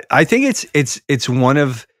think it's one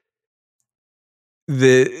of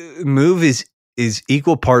the Move is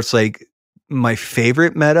equal parts like my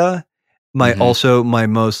favorite meta, also my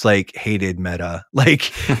most like hated meta,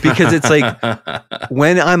 like, because it's like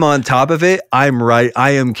when I'm on top of it, I'm right.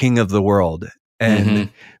 I am king of the world. And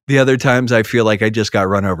the other times I feel like I just got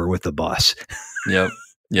run over with the bus. Yep.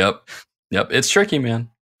 It's tricky, man.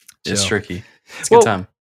 It's tricky. It's a good time.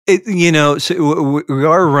 So we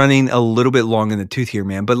are running a little bit long in the tooth here,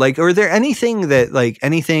 man. But like, are there anything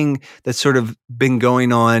that's sort of been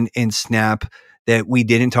going on in Snap that we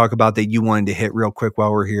didn't talk about that you wanted to hit real quick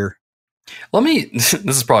while we're here? This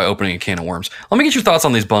is probably opening a can of worms. Let me get your thoughts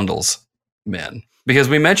on these bundles, man, because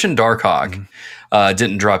we mentioned Darkhawk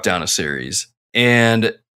didn't drop down a series,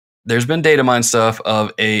 and there's been data mine stuff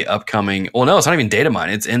of a upcoming, well, no, it's not even data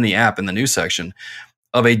mine. It's in the app in the news section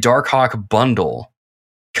of a Darkhawk bundle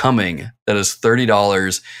coming that is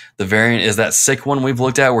 $30. The variant is that sick one we've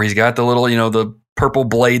looked at where he's got the little, the purple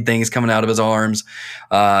blade things coming out of his arms,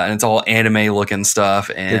 and it's all anime looking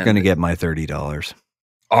stuff. And they're going to get my $30.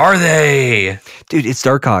 Are they? Dude, it's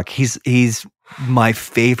Darkhawk. He's my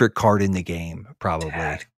favorite card in the game, probably.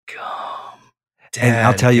 And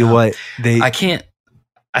I'll tell you what, I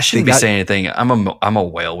shouldn't be saying anything. I'm a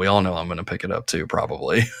whale. We all know I'm going to pick it up too,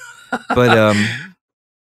 probably. But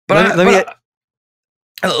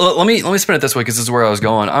let me spin it this way, because this is where I was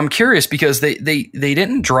going. I'm curious because they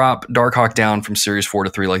didn't drop Darkhawk down from Series 4 to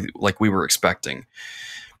 3 like we were expecting.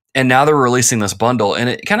 And now they're releasing this bundle, and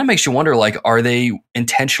it kind of makes you wonder, like, are they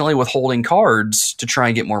intentionally withholding cards to try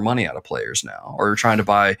and get more money out of players now, or trying to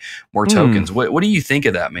buy more tokens? What do you think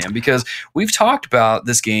of that, man? Because we've talked about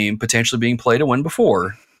this game potentially being play to win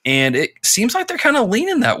before, and it seems like they're kind of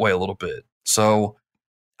leaning that way a little bit. So,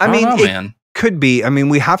 I mean, man. Could be. I mean,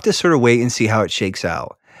 we have to sort of wait and see how it shakes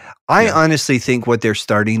out. I honestly think what they're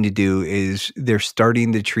starting to do is they're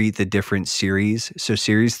starting to treat the different series. So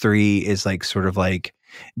Series 3 is like sort of like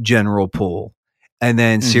general pool. And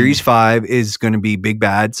then Series 5 is going to be big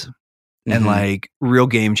bads and like real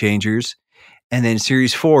game changers. And then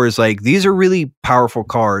Series 4 is like, these are really powerful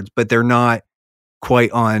cards, but they're not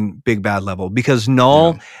quite on big bad level, because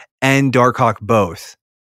Null and Darkhawk both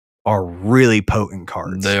are really potent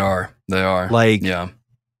cards. They are. Like,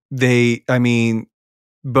 I mean,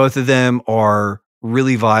 both of them are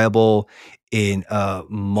really viable in a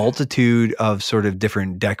multitude of sort of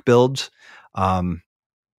different deck builds. I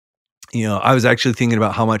was actually thinking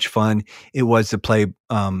about how much fun it was to play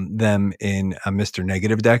them in a Mr.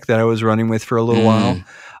 Negative deck that I was running with for a little while.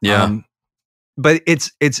 But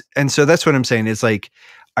it's, and so that's what I'm saying. It's like,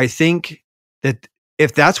 I think that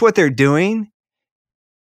if that's what they're doing,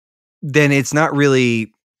 then it's not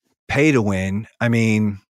really pay to win. I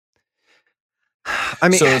mean,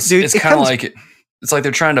 so it's kind of like it's like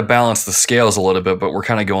they're trying to balance the scales a little bit, but we're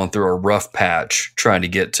kind of going through a rough patch trying to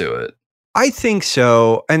get to it. I think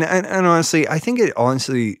so, and honestly, I think it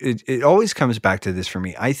always comes back to this for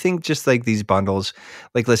me. I think just like these bundles,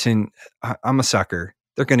 like, listen, I'm a sucker.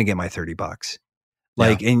 They're going to get my $30.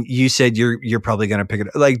 Like, and you said you're probably going to pick it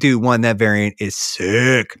up. Like, dude, that variant is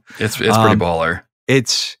sick. It's pretty baller.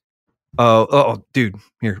 It's dude,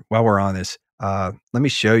 here, while we're on this, let me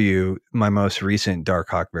show you my most recent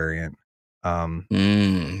Darkhawk variant.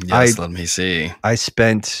 Yes, let me see. I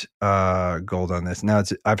spent gold on this. Now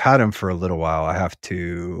I've had them for a little while. I have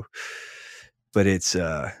to, but it's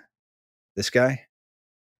this guy.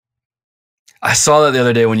 I saw that the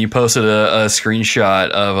other day when you posted a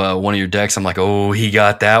screenshot of one of your decks. I'm like, oh, he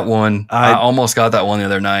got that one. I almost got that one the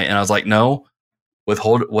other night, and I was like, no,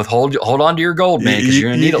 hold on to your gold, man, because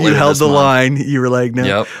you're gonna need it. You held the line. You were like, no.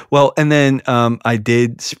 Yep. Well, and then I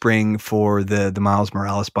did spring for the Miles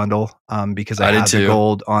Morales bundle because I had the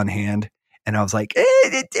gold on hand, and I was like,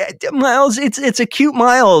 Miles, it's a cute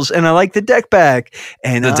Miles, and I like the deck back,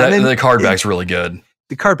 and the card back's really good.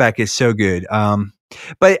 The card back is so good.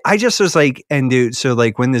 But I just was like, and dude, so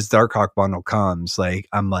like when this Darkhawk bundle comes, like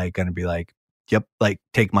I'm like gonna be like, yep, like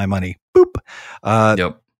take my money, boop.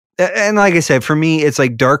 Yep. And like I said, for me, it's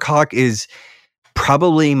like Darkhawk is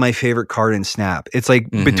probably my favorite card in Snap. It's like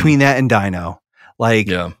between that and Dino. Like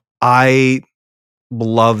I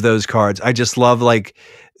love those cards. I just love like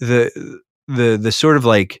the sort of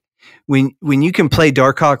like when you can play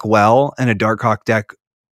Darkhawk well and a Darkhawk deck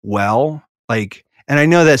well, like, and I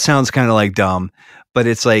know that sounds kind of like dumb, but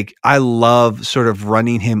it's like I love sort of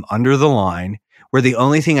running him under the line where the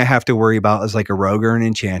only thing I have to worry about is like a rogue or an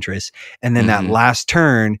enchantress. And then that last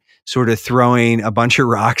turn, sort of throwing a bunch of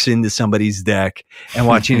rocks into somebody's deck and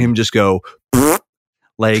watching him just go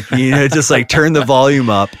like, you know, just like turn the volume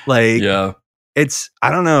up. Like, it's,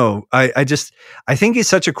 I don't know. I think he's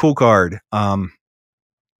such a cool card.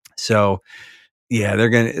 So yeah, they're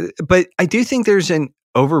going to, but I do think there's an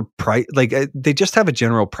overprice, like they just have a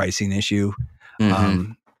general pricing issue.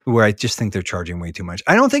 Where I just think they're charging way too much.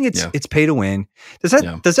 I don't think it's pay to win. Does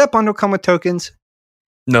that bundle come with tokens?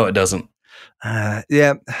 No, it doesn't.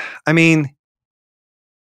 Yeah. I mean,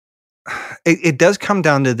 it does come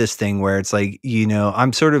down to this thing where it's like, you know,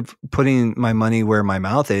 I'm sort of putting my money where my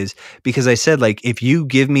mouth is because I said, like, if you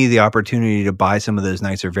give me the opportunity to buy some of those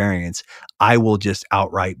Knights or variants, I will just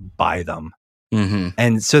outright buy them.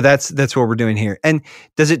 And so that's what we're doing here. And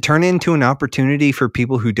does it turn into an opportunity for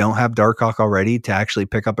people who don't have Darkhawk already to actually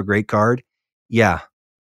pick up a great card? Yeah.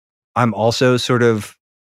 I'm also sort of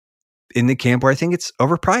in the camp where I think it's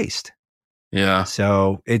overpriced. Yeah.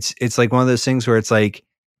 So it's like one of those things where it's like,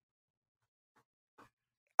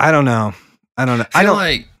 I don't know. I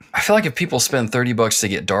feel like if people spend $30 to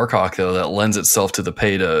get Darkhawk though, that lends itself to the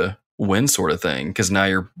pay to win sort of thing. Cause now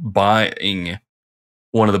you're buying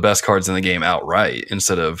one of the best cards in the game outright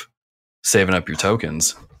instead of saving up your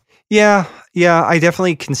tokens. Yeah, I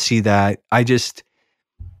definitely can see that. I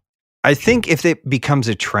think if it becomes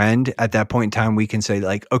a trend at that point in time, we can say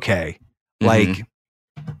like, okay, like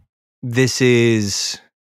this is,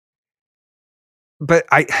 but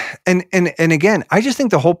and again, I just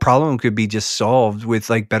think the whole problem could be just solved with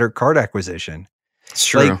like better card acquisition. It's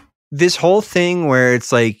true. Like, this whole thing where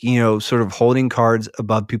it's like, you know, sort of holding cards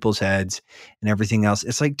above people's heads and everything else.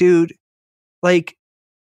 It's like, dude, like,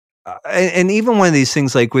 and even one of these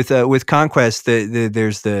things, like with Conquest,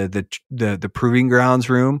 there's the Proving Grounds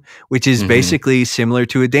room, which is basically similar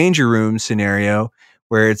to a Danger Room scenario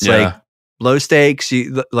where it's like low stakes,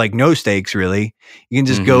 like no stakes really. You can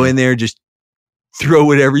just go in there, just throw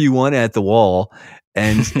whatever you want at the wall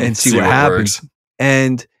and see what happens. Works.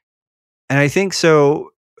 And I think so.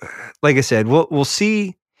 Like I said, we'll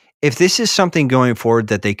see if this is something going forward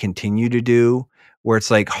that they continue to do, where it's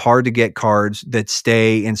like hard to get cards that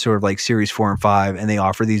stay in sort of like series 4 and 5, and they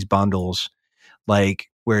offer these bundles, like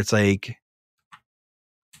where it's like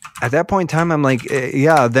at that point in time, I'm like,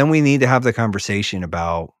 yeah, then we need to have the conversation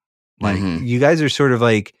about like you guys are sort of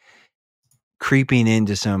like creeping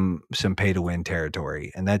into some pay to win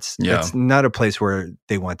territory, and that's not a place where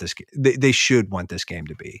they want this. They should want this game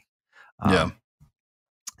to be.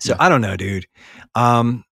 So I don't know, dude.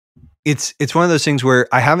 It's one of those things where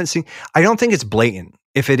I don't think it's blatant.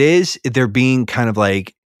 If it is, they're being kind of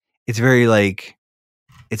like, it's very like,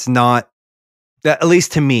 it's not, at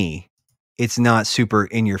least to me, it's not super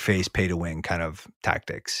in your face pay to win kind of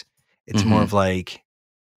tactics. It's more of like,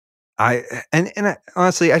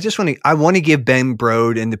 honestly, I want to give Ben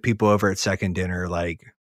Brode and the people over at Second Dinner like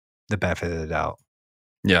the benefit of the doubt.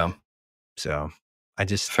 Yeah. So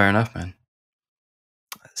fair enough, man.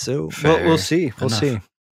 So we'll see. We'll see.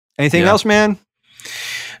 Anything else, man?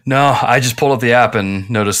 No, I just pulled up the app and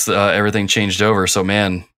noticed everything changed over. So,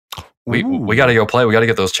 man, we got to go play. We got to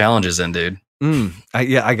get those challenges in, dude.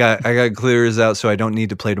 I got to clear this out so I don't need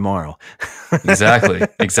to play tomorrow.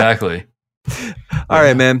 Exactly. All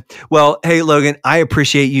right, man. Well, hey, Logan, I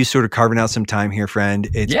appreciate you sort of carving out some time here, friend.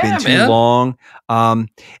 It's been too long.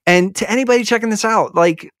 And to anybody checking this out,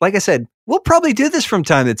 like I said, we'll probably do this from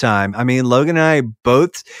time to time. I mean, Logan and I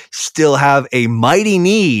both still have a mighty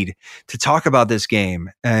need to talk about this game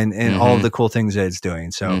and all of the cool things that it's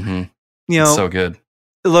doing. So, it's so good.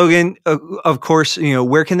 Logan, of course,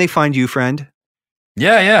 where can they find you, friend?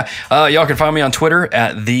 Yeah. Y'all can find me on Twitter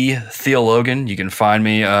at the Theologan. You can find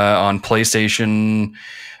me on PlayStation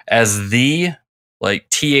as the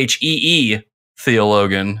THEE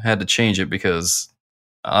Theologan. Had to change it because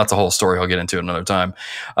that's a whole story I'll get into another time.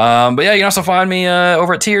 But yeah, you can also find me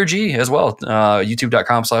over at TRG as well.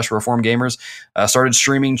 YouTube.com/ReformGamers. Started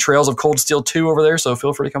streaming Trails of Cold Steel 2 over there, so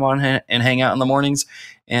feel free to come on and hang out in the mornings.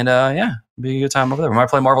 And be a good time over there. We might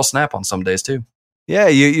play Marvel Snap on some days too. Yeah,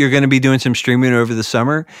 you're going to be doing some streaming over the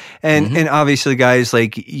summer. And obviously, guys,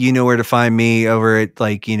 you know where to find me over at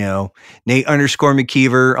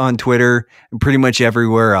Nate_McKeever on Twitter and pretty much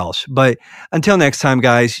everywhere else. But until next time,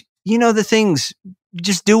 guys, the things,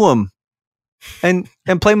 just do them and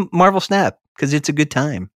play Marvel Snap because it's a good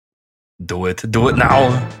time. Do it now. Do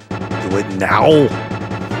it now. All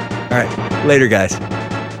right. Later, guys.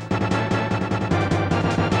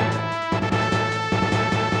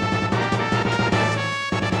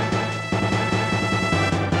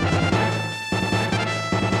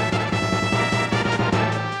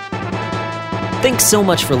 Thanks so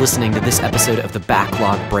much for listening to this episode of The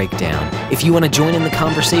Backlog Breakdown. If you want to join in the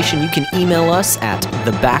conversation, you can email us at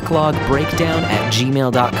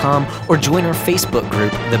thebacklogbreakdown@gmail.com or join our Facebook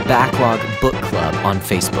group, The Backlog Book Club, on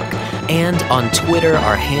Facebook. And on Twitter,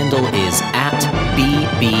 our handle is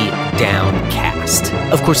 @BBDownCast.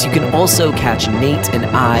 Of course, you can also catch Nate and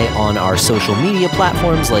I on our social media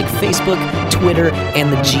platforms like Facebook, Twitter,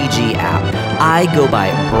 and the GG app. I go by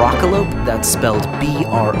Broccolope, that's spelled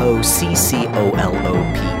BROCCOLOPE,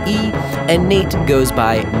 and Nate goes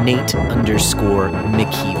by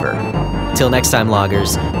Nate_McKeever. Till next time,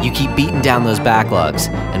 loggers, you keep beating down those backlogs,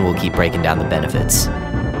 and we'll keep breaking down the benefits.